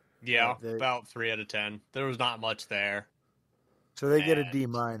good. Yeah, They- about 3 out of 10. There was not much there. So they get a And- D-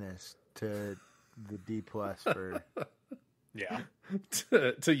 to the D+ for. Yeah. to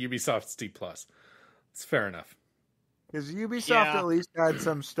Ubisoft's D+. It's fair enough. Because Ubisoft Yeah. at least had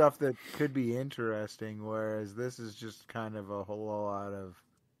some stuff that could be interesting, whereas this is just kind of a whole lot of.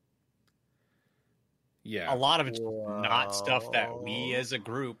 Yeah. A lot of it's not stuff that we Whoa. as a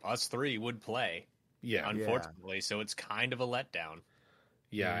group, us three, would play, Yeah. unfortunately. So it's kind of a letdown.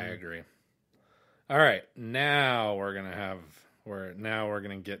 Yeah, I Mhm. agree. All right, now we're gonna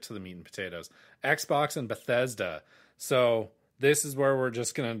get to the meat and potatoes. Xbox and Bethesda. So this is where we're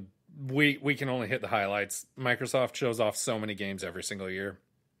just gonna we can only hit the highlights. Microsoft shows off so many games every single year.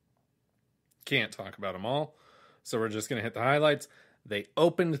 Can't talk about them all, so we're just gonna hit the highlights. They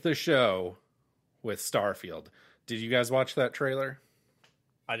opened the show with Starfield. Did you guys watch that trailer?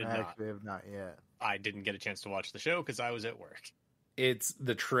 I did I not. actually have not yet. I didn't get a chance to watch the show because I was at work.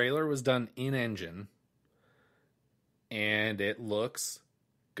 The trailer was done in engine and it looks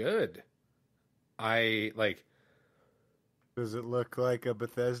good. Does it look like a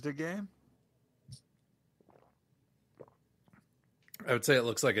Bethesda game? I would say it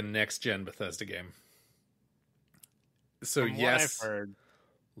looks like a next gen Bethesda game. So From yes, what I've heard,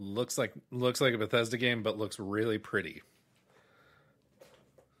 looks like a Bethesda game, but looks really pretty.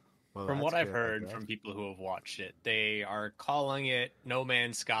 Well, from that's what I've good, I heard guess. from people who have watched it, they are calling it No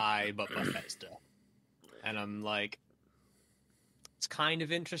Man's Sky, but Bethesda. And I'm like, it's kind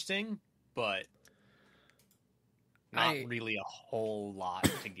of interesting, but not really a whole lot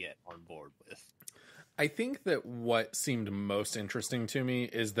to get on board with. I think that what seemed most interesting to me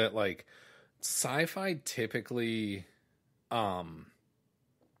is that like sci-fi typically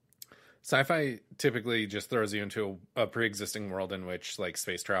just throws you into a pre-existing world in which like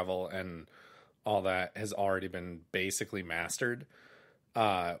space travel and all that has already been basically mastered.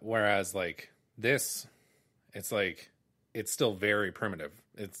 Whereas like this, it's like it's still very primitive.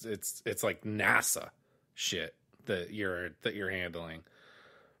 It's like NASA shit that you're handling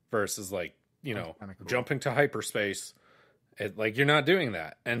versus like, you know, kinda cool. jumping to hyperspace. Like you're not doing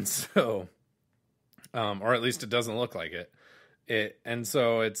that. And so or at least it doesn't look like it.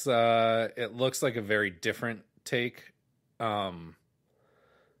 So it looks like a very different take. So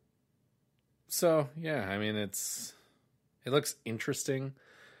yeah, I mean it looks interesting.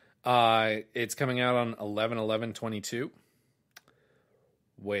 It's coming out on 11/11/22,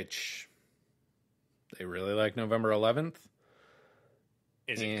 which they really like November 11th.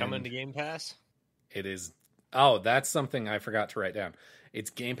 Is it coming to Game Pass? It is. Oh, that's something I forgot to write down. It's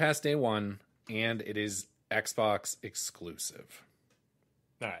Game Pass day one, and it is Xbox exclusive.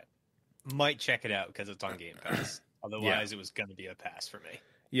 All right. Might check it out because it's on Game Pass. Otherwise, it was going to be a pass for me.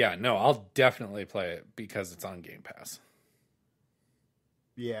 Yeah, no, I'll definitely play it because it's on Game Pass.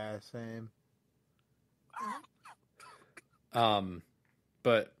 Yeah, same.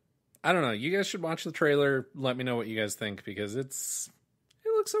 But I don't know. You guys should watch the trailer. Let me know what you guys think because it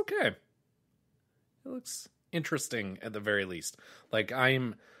looks okay. It looks interesting at the very least. Like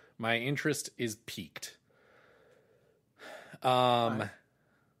I'm My interest is piqued. Right.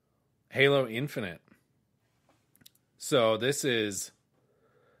 Halo Infinite. So this is...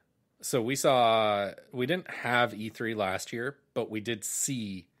 So we didn't have E3 last year, but we did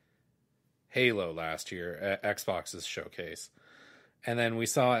see Halo last year at Xbox's showcase. And then we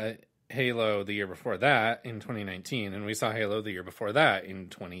saw Halo the year before that in 2019, and we saw Halo the year before that in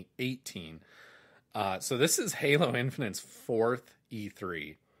 2018. So this is Halo Infinite's fourth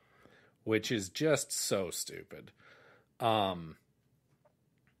E3, which is just so stupid. But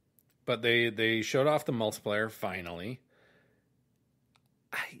they showed off the multiplayer finally.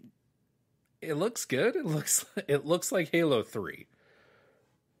 It looks good. It looks like Halo 3,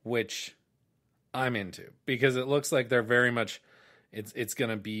 which I'm into because it looks like they're very much it's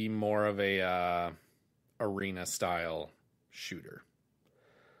going to be more of a arena style shooter.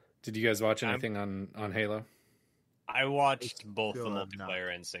 Did you guys watch anything on Halo? I watched both the still have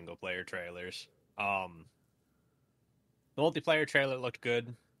multiplayer and single player trailers. The multiplayer trailer looked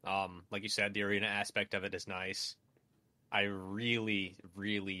good. Like you said, the arena aspect of it is nice. I really,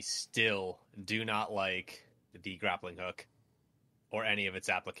 really still do not like the grappling hook or any of its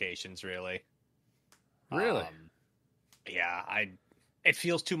applications, really. Really? Yeah, it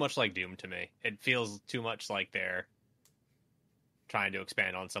feels too much like Doom to me. It feels too much like they're trying to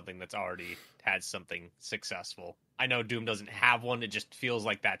expand on something that's already had something successful. I know Doom doesn't have one. It just feels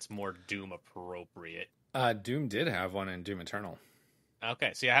like that's more Doom appropriate. Doom did have one in Doom Eternal.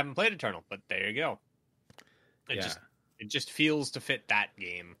 Okay, see, I haven't played Eternal, but there you go. It just feels to fit that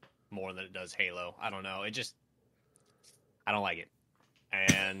game more than it does Halo. I don't know. I don't like it.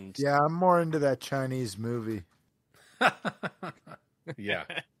 And Yeah, I'm more into that Chinese movie. Yeah.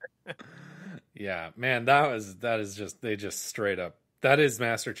 Yeah, man, that is just they just straight up. That is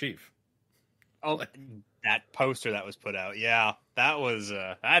Master Chief. oh, that poster that was put out. Yeah, that was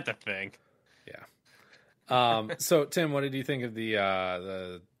that's a thing. Yeah. So Tim, what did you think of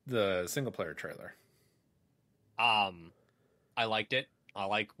the single player trailer? I liked it. I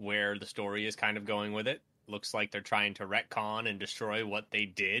like where the story is kind of going with it. Looks like they're trying to retcon and destroy what they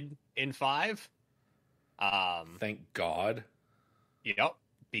did in 5. Thank God. Yep,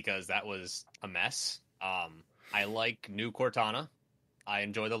 because that was a mess. I like new Cortana. I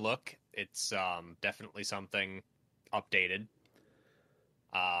enjoy the look. It's definitely something updated.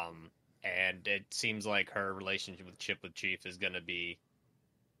 And it seems like her relationship with Chief is going to be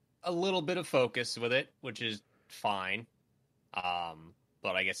a little bit of focus with it, which is fine.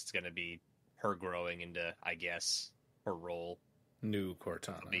 But I guess it's going to be her growing into, I guess, her role. New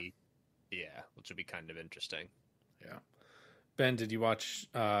Cortana. Which would be kind of interesting. Yeah. Ben, did you watch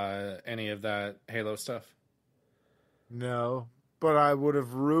any of that Halo stuff? No, but I would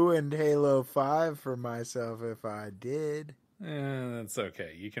have ruined Halo 5 for myself if I did. That's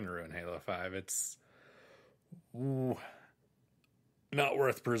okay. You can ruin Halo 5. It's not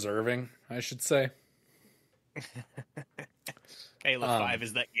worth preserving, I should say. Halo 5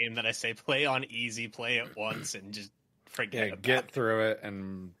 is that game that I say play on easy, play it once, and just forget about get it. through it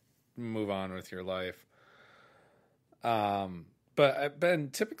and move on with your life. But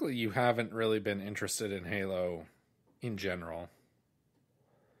Ben, typically you haven't really been interested in Halo in general.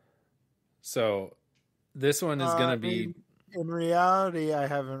 So this one is going to be... In reality, I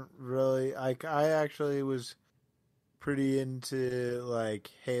haven't really... I actually was pretty into like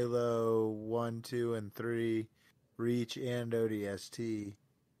Halo 1, 2, and 3, Reach, and ODST.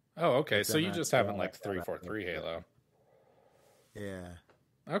 Oh, okay. But So then you I just thought haven't I liked thought I 343 Halo. Yeah.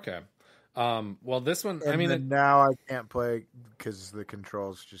 Okay. Well, this one, And I mean... then now I can't play because the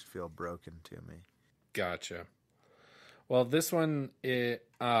controls just feel broken to me. Gotcha. Well, this one, it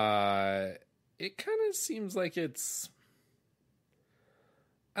kind of seems like it's...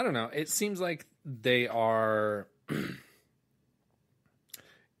 I don't know. It seems like they are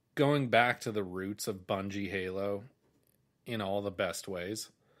going back to the roots of Bungie Halo in all the best ways.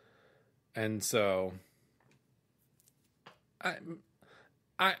 And so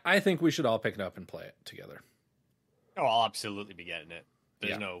I think we should all pick it up and play it together. Oh, I'll absolutely be getting it.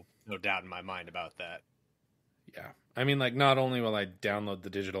 There's Yeah. no doubt in my mind about that. Yeah. I mean, like, not only will I download the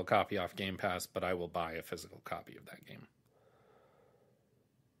digital copy off Game Pass, but I will buy a physical copy of that game.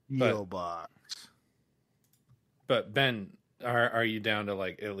 But- Box. But Ben, are you down to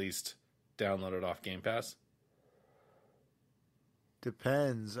like at least download it off Game Pass?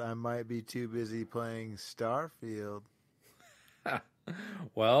 Depends. I might be too busy playing Starfield.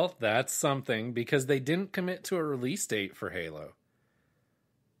 Well, that's something because they didn't commit to a release date for Halo.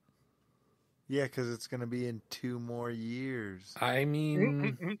 Yeah, because it's going to be in 2 more years. I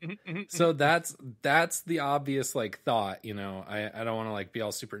mean, so that's the obvious like thought, you know. I don't want to like be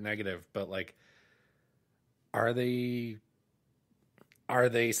all super negative, but like, are they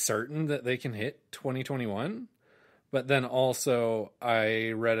certain that they can hit 2021? But then also,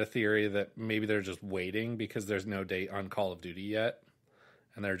 I read a theory that maybe they're just waiting because there's no date on Call of Duty yet,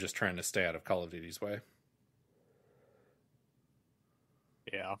 and they're just trying to stay out of Call of Duty's way.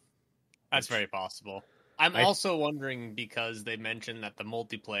 Yeah, that's very possible. I'm also wondering, because they mentioned that the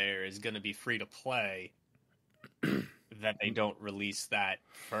multiplayer is going to be free to play, that they don't release that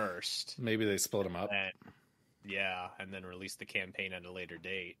first. Maybe they split them up. And then release the campaign at a later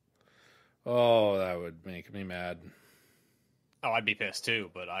date. Oh, that would make me mad. Oh, I'd be pissed too,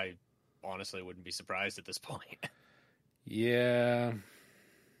 but I honestly wouldn't be surprised at this point. Yeah,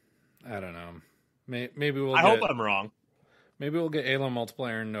 I don't know. Maybe we'll. I hope I'm wrong. Maybe we'll get Halo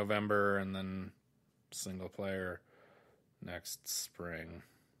multiplayer in November and then single player next spring.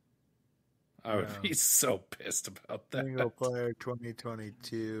 I would be so pissed about that. Single player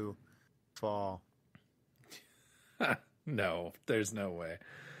 2022 fall. No, there's no way.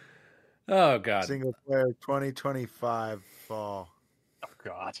 Oh, God. Single player 2025 fall. Oh,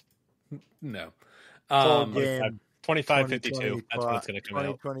 God. No. Full game 2552. That's when it's going to come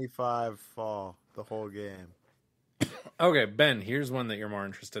out. 2025 fall. The whole game. Okay, Ben, here's one that you're more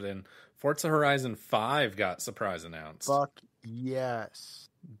interested in. Forza Horizon 5 got surprise announced. Fuck yes.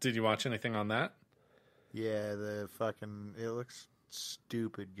 Did you watch anything on that? Yeah, it looks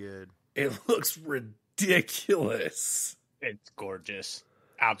stupid good. It looks ridiculous. It's gorgeous.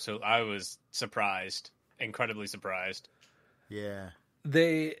 Absolutely. I was surprised. Incredibly surprised. Yeah.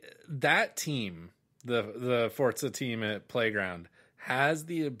 That team, the Forza team at Playground, has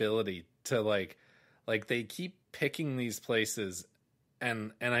the ability to like they keep picking these places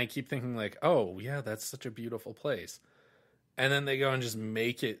and I keep thinking like, oh yeah, that's such a beautiful place. And then they go and just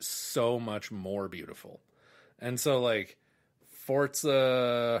make it so much more beautiful. And so like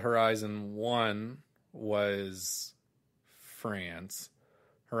Forza Horizon 1 was France.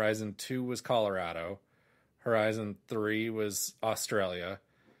 Horizon 2 was Colorado. Horizon 3 was Australia.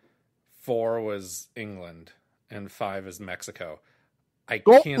 4 was England. And 5 is Mexico.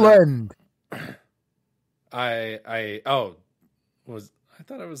 Scotland! I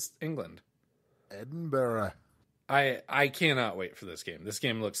thought it was England. Edinburgh. I cannot wait for this game. This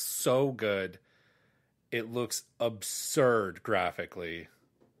game looks so good. It looks absurd graphically.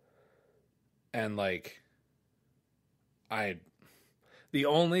 And like the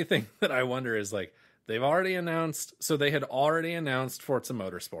only thing that I wonder is like they had already announced Forza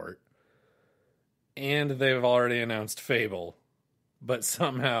Motorsport and they've already announced Fable, but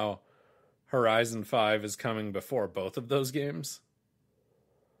somehow Horizon 5 is coming before both of those games.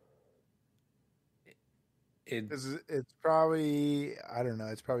 It's probably, I don't know,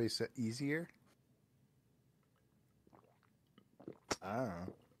 it's probably easier. I don't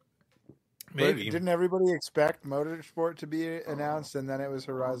know. Maybe. But didn't everybody expect Motorsport to be announced and then it was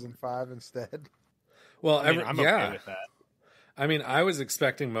Horizon 5 instead? Well, I'm okay with that. I mean, I was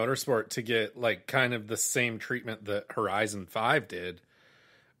expecting Motorsport to get like kind of the same treatment that Horizon 5 did,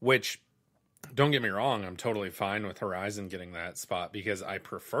 which, don't get me wrong, I'm totally fine with Horizon getting that spot because I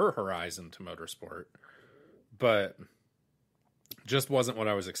prefer Horizon to Motorsport, but just wasn't what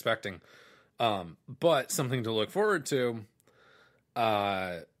I was expecting. But something to look forward to,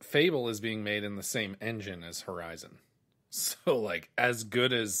 Fable is being made in the same engine as Horizon. So like as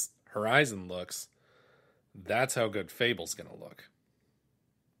good as Horizon looks, that's how good Fable's going to look.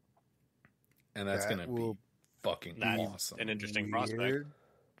 And that's going to be fucking awesome. An interesting prospect.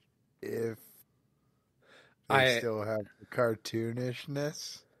 If they still have the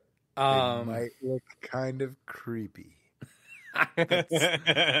cartoonishness, it might look kind of creepy.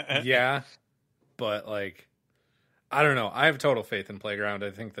 Yeah, but like, I don't know. I have total faith in Playground.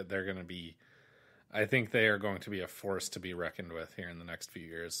 I think that they are going to be a force to be reckoned with here in the next few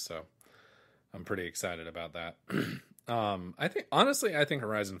years. So I'm pretty excited about that. I think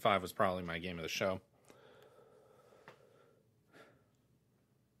Horizon 5 was probably my game of the show.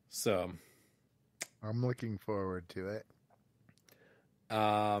 So I'm looking forward to it.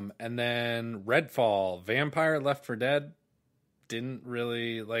 And then Redfall, Vampire Left 4 Dead. Didn't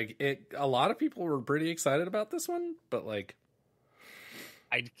really like it. A lot of people were pretty excited about this one, but like,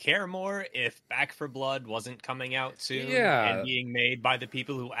 I'd care more if Back 4 Blood wasn't coming out soon and being made by the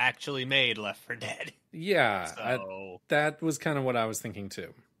people who actually made Left 4 Dead. Yeah, so... that was kind of what I was thinking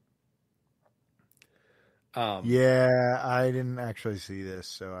too. Yeah, I didn't actually see this,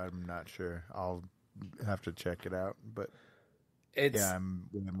 so I'm not sure. I'll have to check it out. But It's I'm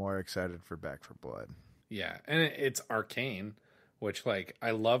more excited for Back for Blood. yeah, and it's Arcane, which like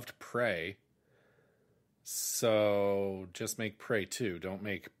I loved Prey. So just make Prey 2, don't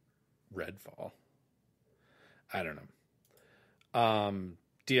make Redfall. I don't know.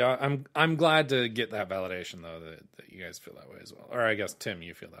 I'm glad to get that validation though that you guys feel that way as well. Or I guess Tim,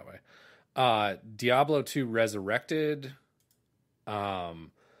 you feel that way. Diablo 2 Resurrected. Ben,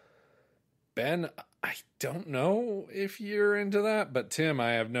 I don't know if you're into that, but Tim,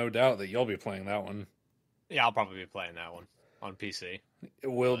 I have no doubt that you'll be playing that one. Yeah, I'll probably be playing that one on PC. It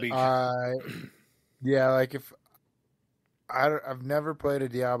will be. Yeah, like if I've never played a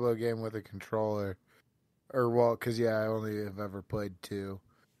Diablo game with a controller, or well, because I only have ever played 2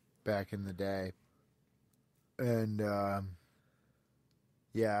 back in the day, and I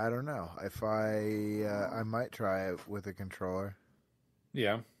don't know if I might try it with a controller.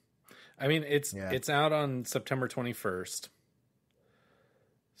 Yeah. I mean, it's out on September 21st.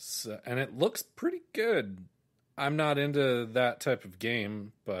 So, and it looks pretty good. I'm not into that type of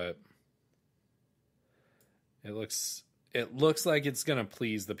game, but it looks like it's going to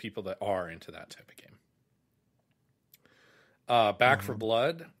please the people that are into that type of game. Back for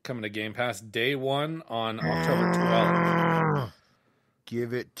Blood coming to Game Pass day 1 on October 12th.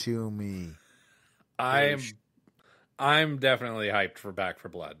 Give it to me. I'm definitely hyped for Back for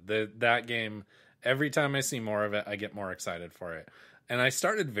Blood. That game, every time I see more of it, I get more excited for it. And I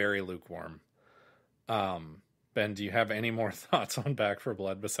started very lukewarm. Ben, do you have any more thoughts on Back for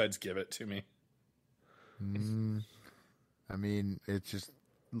Blood besides give it to me? I mean, it just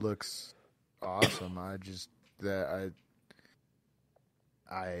looks awesome. I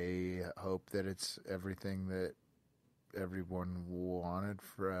hope that it's everything that everyone wanted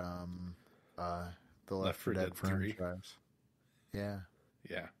from the Left 4 Dead franchise. Yeah.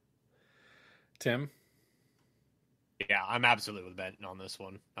 Yeah. Tim? Yeah, I'm absolutely with Ben on this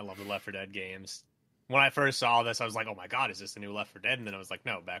one. I love the Left 4 Dead games. When I first saw this, I was like, oh my god, is this the new Left 4 Dead? And then I was like,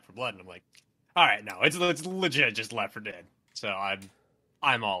 no, Back for Blood. And I'm like, all right, no, it's legit just Left 4 Dead. So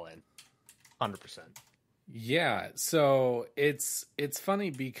I'm all in. 100%. Yeah, so it's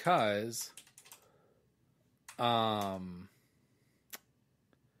funny because Turtle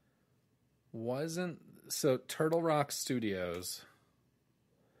Rock Studios,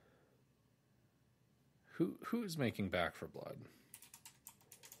 who's making Back for Blood?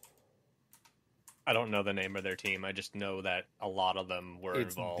 I don't know the name of their team. I just know that a lot of them were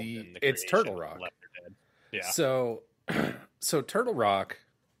involved in the it's Turtle Rock. Left 4 Dead. Yeah. So Turtle Rock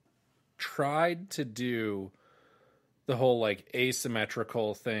tried to do the whole like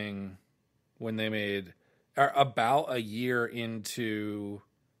asymmetrical thing when they made about a year into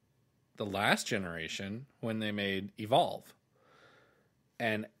the last generation when they made Evolve.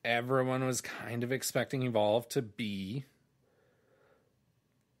 And everyone was kind of expecting Evolve to be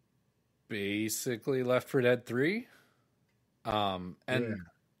basically Left 4 Dead 3. And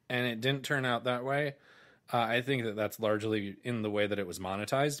it didn't turn out that way. I think that's largely in the way that it was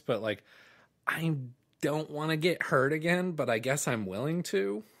monetized, but like I don't want to get hurt again, but I guess I'm willing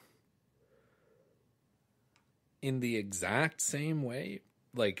to in the exact same way.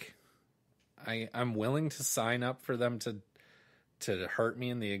 Like I'm willing to sign up for them to hurt me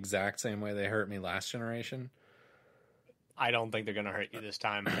in the exact same way they hurt me last generation. I don't think they're going to hurt you this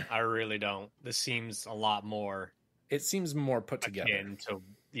time. I really don't. This seems a lot more. It seems more put together.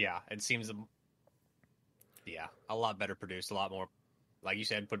 It seems a lot better produced, a lot more, like you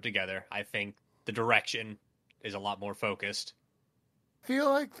said, put together. I think the direction is a lot more focused. I feel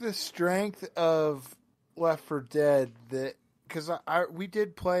like the strength of Left 4 Dead, because we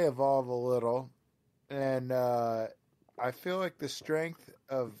did play Evolve a little, and I feel like the strength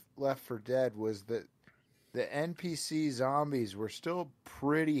of Left 4 Dead was that the NPC zombies were still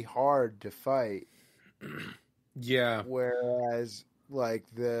pretty hard to fight. Yeah. Whereas, like,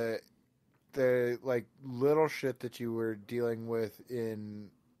 the like little shit that you were dealing with in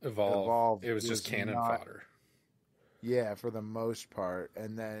Evolve it was just cannon fodder. Yeah, for the most part.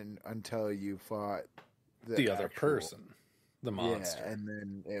 And then until you fought the other person, the monster. Yeah, and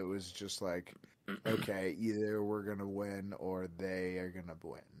then it was just like, okay, either we're going to win or they are going to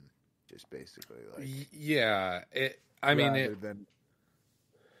win. Just basically like... Yeah, it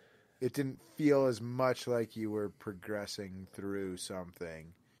didn't feel as much like you were progressing through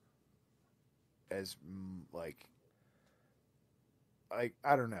something as like I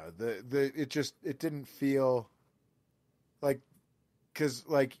don't know, it didn't feel like, because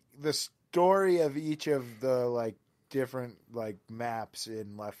like the story of each of the like different like maps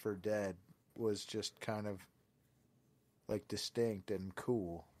in Left 4 Dead was just kind of like distinct and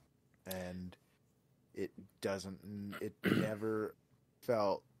cool, and it doesn't. It never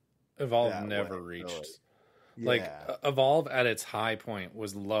felt Evolve that never way, reached. really. Like Yeah. Evolve at its high point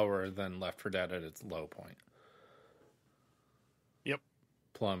was lower than Left 4 Dead at its low point. Yep.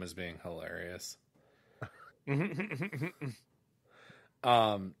 Plum is being hilarious. Mm-hmm.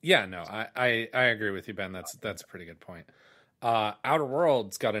 Yeah, no, I agree with you, Ben. That's a pretty good point. Outer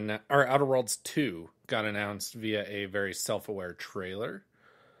Worlds Outer Worlds 2 got announced via a very self-aware trailer.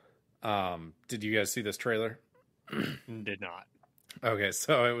 Did you guys see this trailer? Did not. Okay,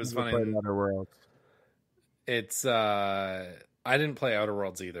 so it was funny. Outer Worlds, It's I didn't play Outer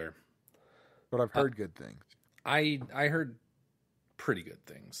Worlds either. but I've heard good things. I heard pretty good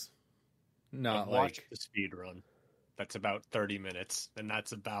things. Not Watch like the speed run. That's about 30 minutes, and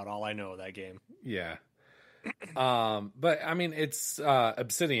that's about all I know of that game. yeah. But I mean, it's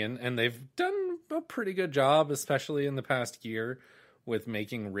Obsidian, and they've done a pretty good job, especially in the past year, with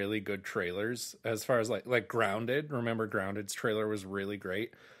making really good trailers. As far as like Grounded, remember Grounded's trailer was really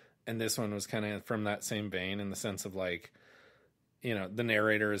great, and this one was kind of from that same vein in the sense of like, you know, the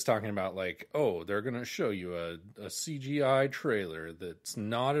narrator is talking about like, oh, they're gonna show you a CGI trailer that's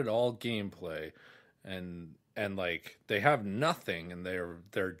not at all gameplay, and like they have nothing, and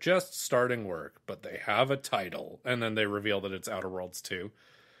they're just starting work, but they have a title, and then they reveal that it's Outer Worlds 2,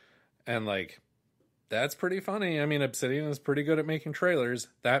 and like that's pretty funny. I mean, Obsidian is pretty good at making trailers.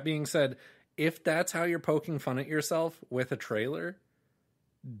 That being said, if that's how you're poking fun at yourself with a trailer,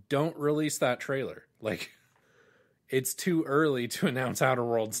 don't release that trailer. Like, it's too early to announce Outer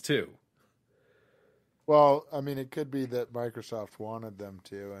Worlds 2. Well, I mean, it could be that Microsoft wanted them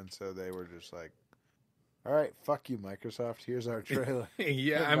to, and so they were just like, "All right, fuck you, Microsoft. Here's our trailer."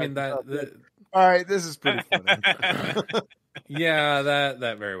 Yeah, I mean that. All right, this is pretty funny. Yeah,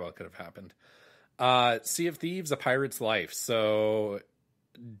 that very well could have happened. Sea of Thieves: A Pirate's Life. So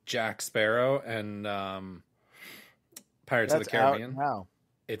Jack Sparrow and Pirates of the Caribbean. Out now.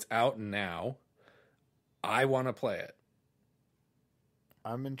 It's out now. I want to play it.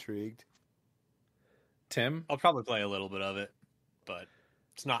 I'm intrigued. Tim? I'll probably play a little bit of it, but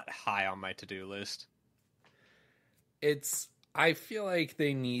it's not high on my to-do list. I feel like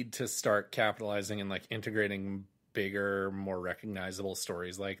they need to start capitalizing and like integrating bigger, more recognizable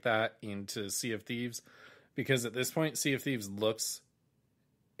stories like that into Sea of Thieves, because at this point Sea of Thieves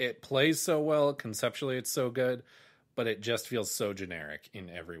it plays so well, conceptually it's so good, but it just feels so generic in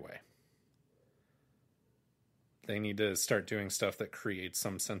every way. They need to start doing stuff that creates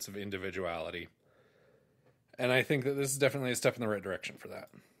some sense of individuality. And I think that this is definitely a step in the right direction for that.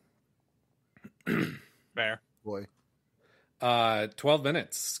 Fair. Boy. 12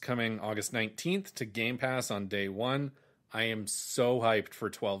 Minutes coming August 19th to Game Pass on day one. I am so hyped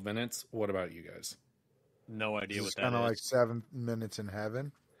for 12 Minutes. What about you guys? No idea what that Kind of is. like 7 Minutes in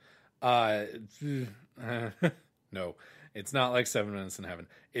Heaven. No, it's not like 7 Minutes in Heaven.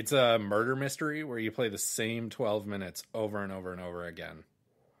 It's a murder mystery where you play the same 12 minutes over and over and over again.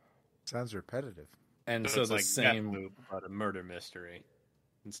 Sounds repetitive. And So so it's the like same Deathloop, but a murder mystery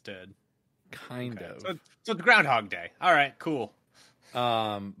instead. kind Okay. of. So it's Groundhog Day. All right, cool.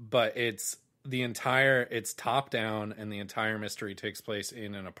 But it's top down, and the entire mystery takes place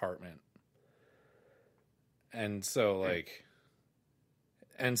in an apartment. And so like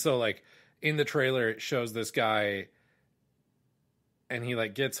in the trailer it shows this guy, and he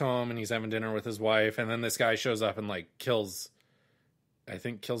like gets home and he's having dinner with his wife, and then this guy shows up and like kills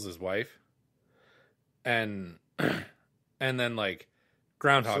his wife. And then like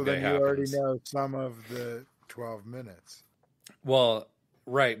Groundhog Day So then happens. you already know some of the 12 minutes. Well,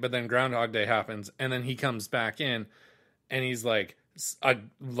 right, but then Groundhog Day happens, and then he comes back in, and he's like,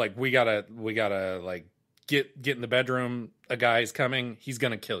 we gotta like get in the bedroom. A guy's coming. He's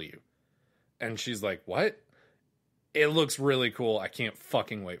gonna kill you. And she's like, what? It looks really cool. I can't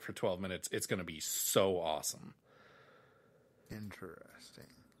fucking wait for 12 minutes. It's gonna be so awesome. Interesting.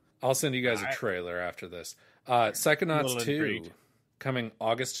 I'll send you guys a Alright. trailer after this. Psychonauts Little 2 intrigued. coming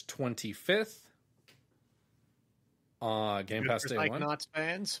August 25th. Game Pass For day one. Psychonauts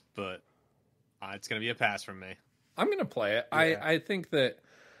fans, but it's going to be a pass from me. I'm going to play it. Yeah. I think that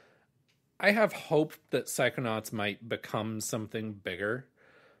I have hope that Psychonauts might become something bigger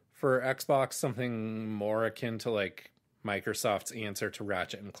for Xbox, something more akin to like Microsoft's answer to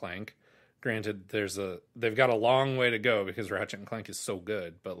Ratchet and Clank. Granted, they've got a long way to go because Ratchet and Clank is so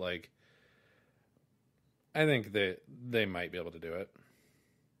good, but like I think that they might be able to do it.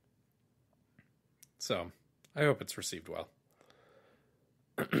 So I hope it's received well.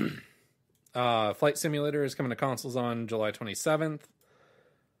 Flight Simulator is coming to consoles on July 27th.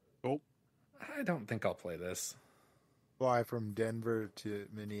 Oh. I don't think I'll play this. Fly from Denver to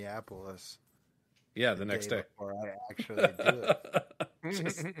Minneapolis. Yeah, the next day. before I actually do it.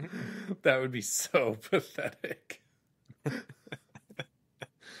 Just- that would be so pathetic.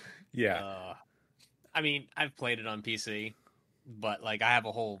 Yeah. I mean, I've played it on PC, but like I have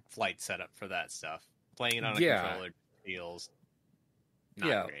a whole flight setup for that stuff. Playing it on a controller feels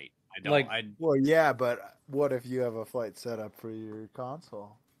not great. I don't Like- Well, yeah, but what if you have a flight set up for your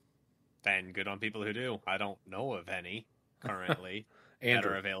console? then good on people who do. I don't know of any currently that are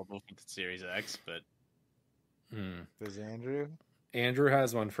Andrew. available for the Series X, but Does Andrew? Andrew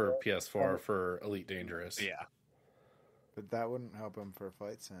has one for PS4 for Elite Dangerous. yeah. But that wouldn't help him for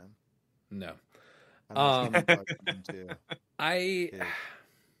Flight Sim. No. Unless he plugs it into I his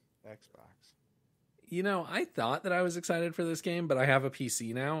Xbox. You know, I thought that I was excited for this game, but I have a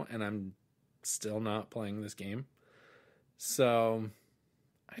PC now and I'm still not playing this game. So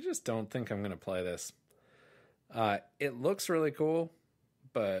I just don't think I'm going to play this. It looks really cool,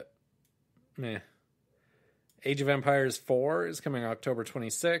 but meh. Age of Empires 4 is coming October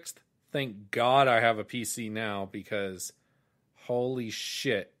 26th. Thank God I have a PC now because holy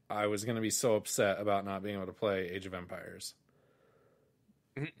shit, I was going to be so upset about not being able to play Age of Empires.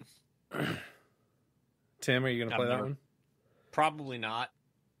 Tim, are you going to play that one? Probably not.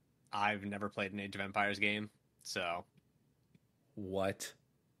 I've never played an Age of Empires game, so What?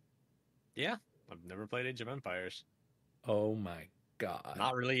 yeah, I've never played Age of Empires. Oh my God.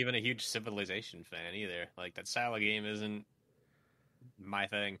 Not really even a huge Civilization fan either. Like that style of game isn't my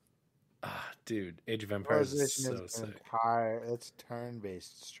thing. Ah, dude, Age of Empires is Civilization so is sick. it's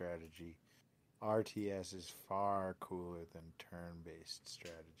turn-based strategy. RTS is far cooler than turn-based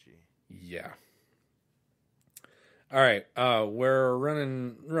strategy. Yeah. All right, we're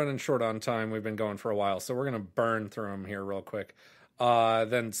running short on time. We've been going for a while, so we're gonna burn through them here real quick.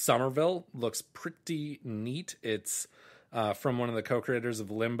 Then Somerville looks pretty neat. It's from one of the co-creators of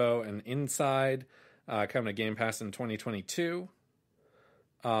Limbo and Inside, coming to Game Pass in 2022.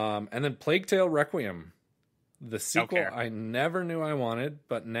 And then Plague Tale Requiem, the sequel I never knew I wanted,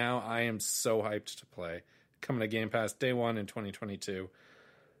 but now I am so hyped to play. Coming to Game Pass day 1 in 2022.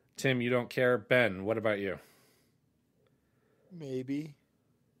 Tim, you don't care. Ben, what about you? Maybe.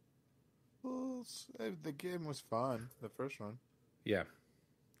 Well, the game was fun. The first one. Yeah.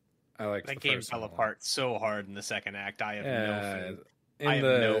 I like That game fell apart so hard in the second act. I have no faith. I have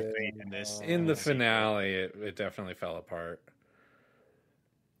the no faith in this. in the finale, it definitely fell apart.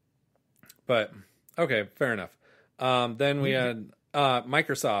 But okay, fair enough. Then we had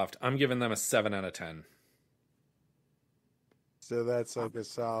Microsoft. I'm giving them a 7 out of 10. So that's like a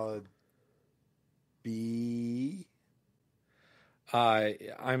solid B.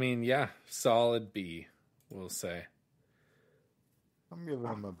 I mean, yeah, solid B, we'll say. I'm giving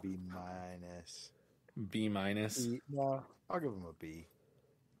them a B minus. B minus. No, I'll give them a B.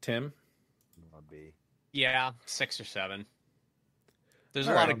 Tim? A B. Yeah, 6 or 7. There's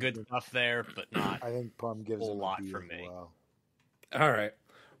All a lot right. of good stuff there, but not. I think Plum gives Whole them lot a B for as me. well. All right.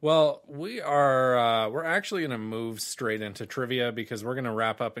 Well, we're actually going to move straight into trivia because we're going to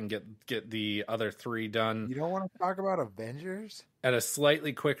wrap up and get the other 3 done You don't want to talk about Avengers at a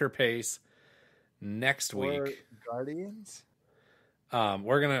slightly quicker pace next or week. Guardians?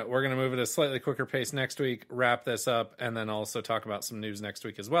 We're gonna move at a slightly quicker pace next week, wrap this up, and then also talk about some news next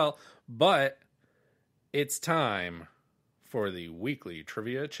week as well. But it's time for the weekly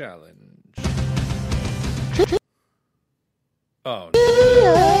trivia challenge. Oh,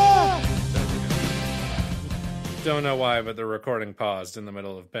 don't know why, but the recording paused in the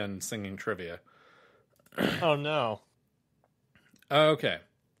middle of Ben singing trivia. Oh no. Okay.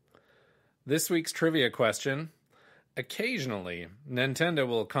 This week's trivia question. Occasionally, Nintendo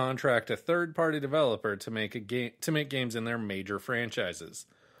will contract a third-party developer to make games in their major franchises.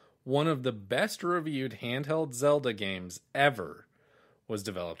 One of the best-reviewed handheld Zelda games ever was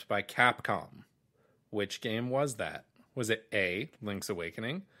developed by Capcom. Which game was that? Was it A, Link's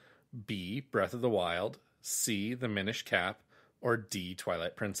Awakening, B, Breath of the Wild, C, The Minish Cap, or D,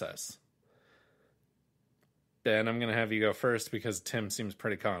 Twilight Princess? Ben, I'm going to have you go first because Tim seems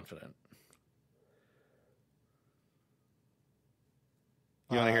pretty confident.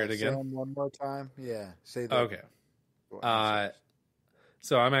 You want to hear it again? Say them one more time? Yeah. Say that. Okay.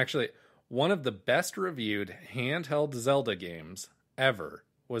 So I'm actually one of the best reviewed handheld Zelda games ever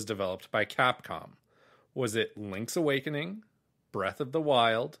was developed by Capcom. Was it Link's Awakening, Breath of the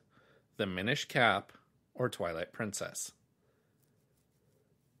Wild, The Minish Cap, or Twilight Princess?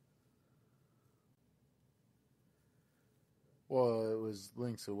 Well, it was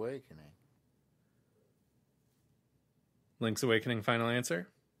Link's Awakening. Link's Awakening, final answer?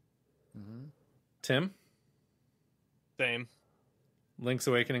 Mm-hmm. Tim? Same. Link's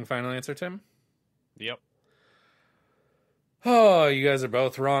Awakening, final answer, Tim? Yep. Oh, you guys are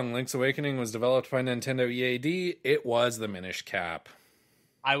both wrong. Link's Awakening was developed by Nintendo EAD. It was the Minish Cap.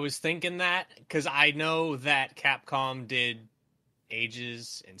 I was thinking that because I know that Capcom did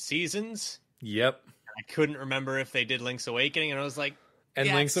Ages and Seasons. Yep. I couldn't remember if they did Link's Awakening, and I was like, And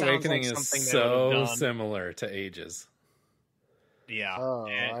yeah, Link's it sounds Awakening like is something they would have so done. similar to Ages. Yeah, Oh,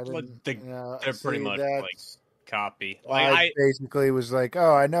 and I didn't. they're pretty much that's- like copy. Like I basically was like,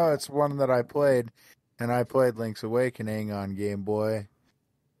 oh, I know it's one that I played, and I played Link's Awakening on Game Boy,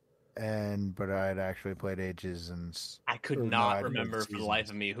 but I'd actually played Ages and. I could or no, not I'd remember played for the Seasons. life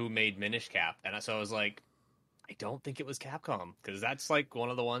of me who made Minish Cap, and so I was like, I don't think it was Capcom because that's like one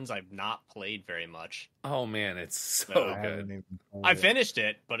of the ones I've not played very much. Oh man, it's so No, I haven't good. even played I it. finished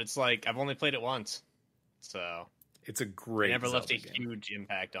it, but it's like I've only played it once, so It's a it great never left a Zelda game. huge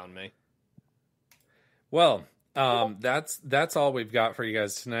impact on me. Well, that's all we've got for you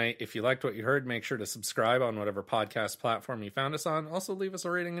guys tonight. If you liked what you heard, make sure to subscribe on whatever podcast platform you found us on. Also, leave us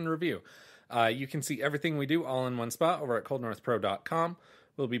a rating and review. You can see everything we do all in one spot over at coldnorthpro.com.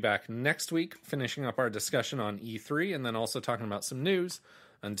 We'll be back next week, finishing up our discussion on E3 and then also talking about some news.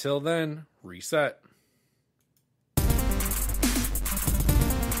 Until then, reset.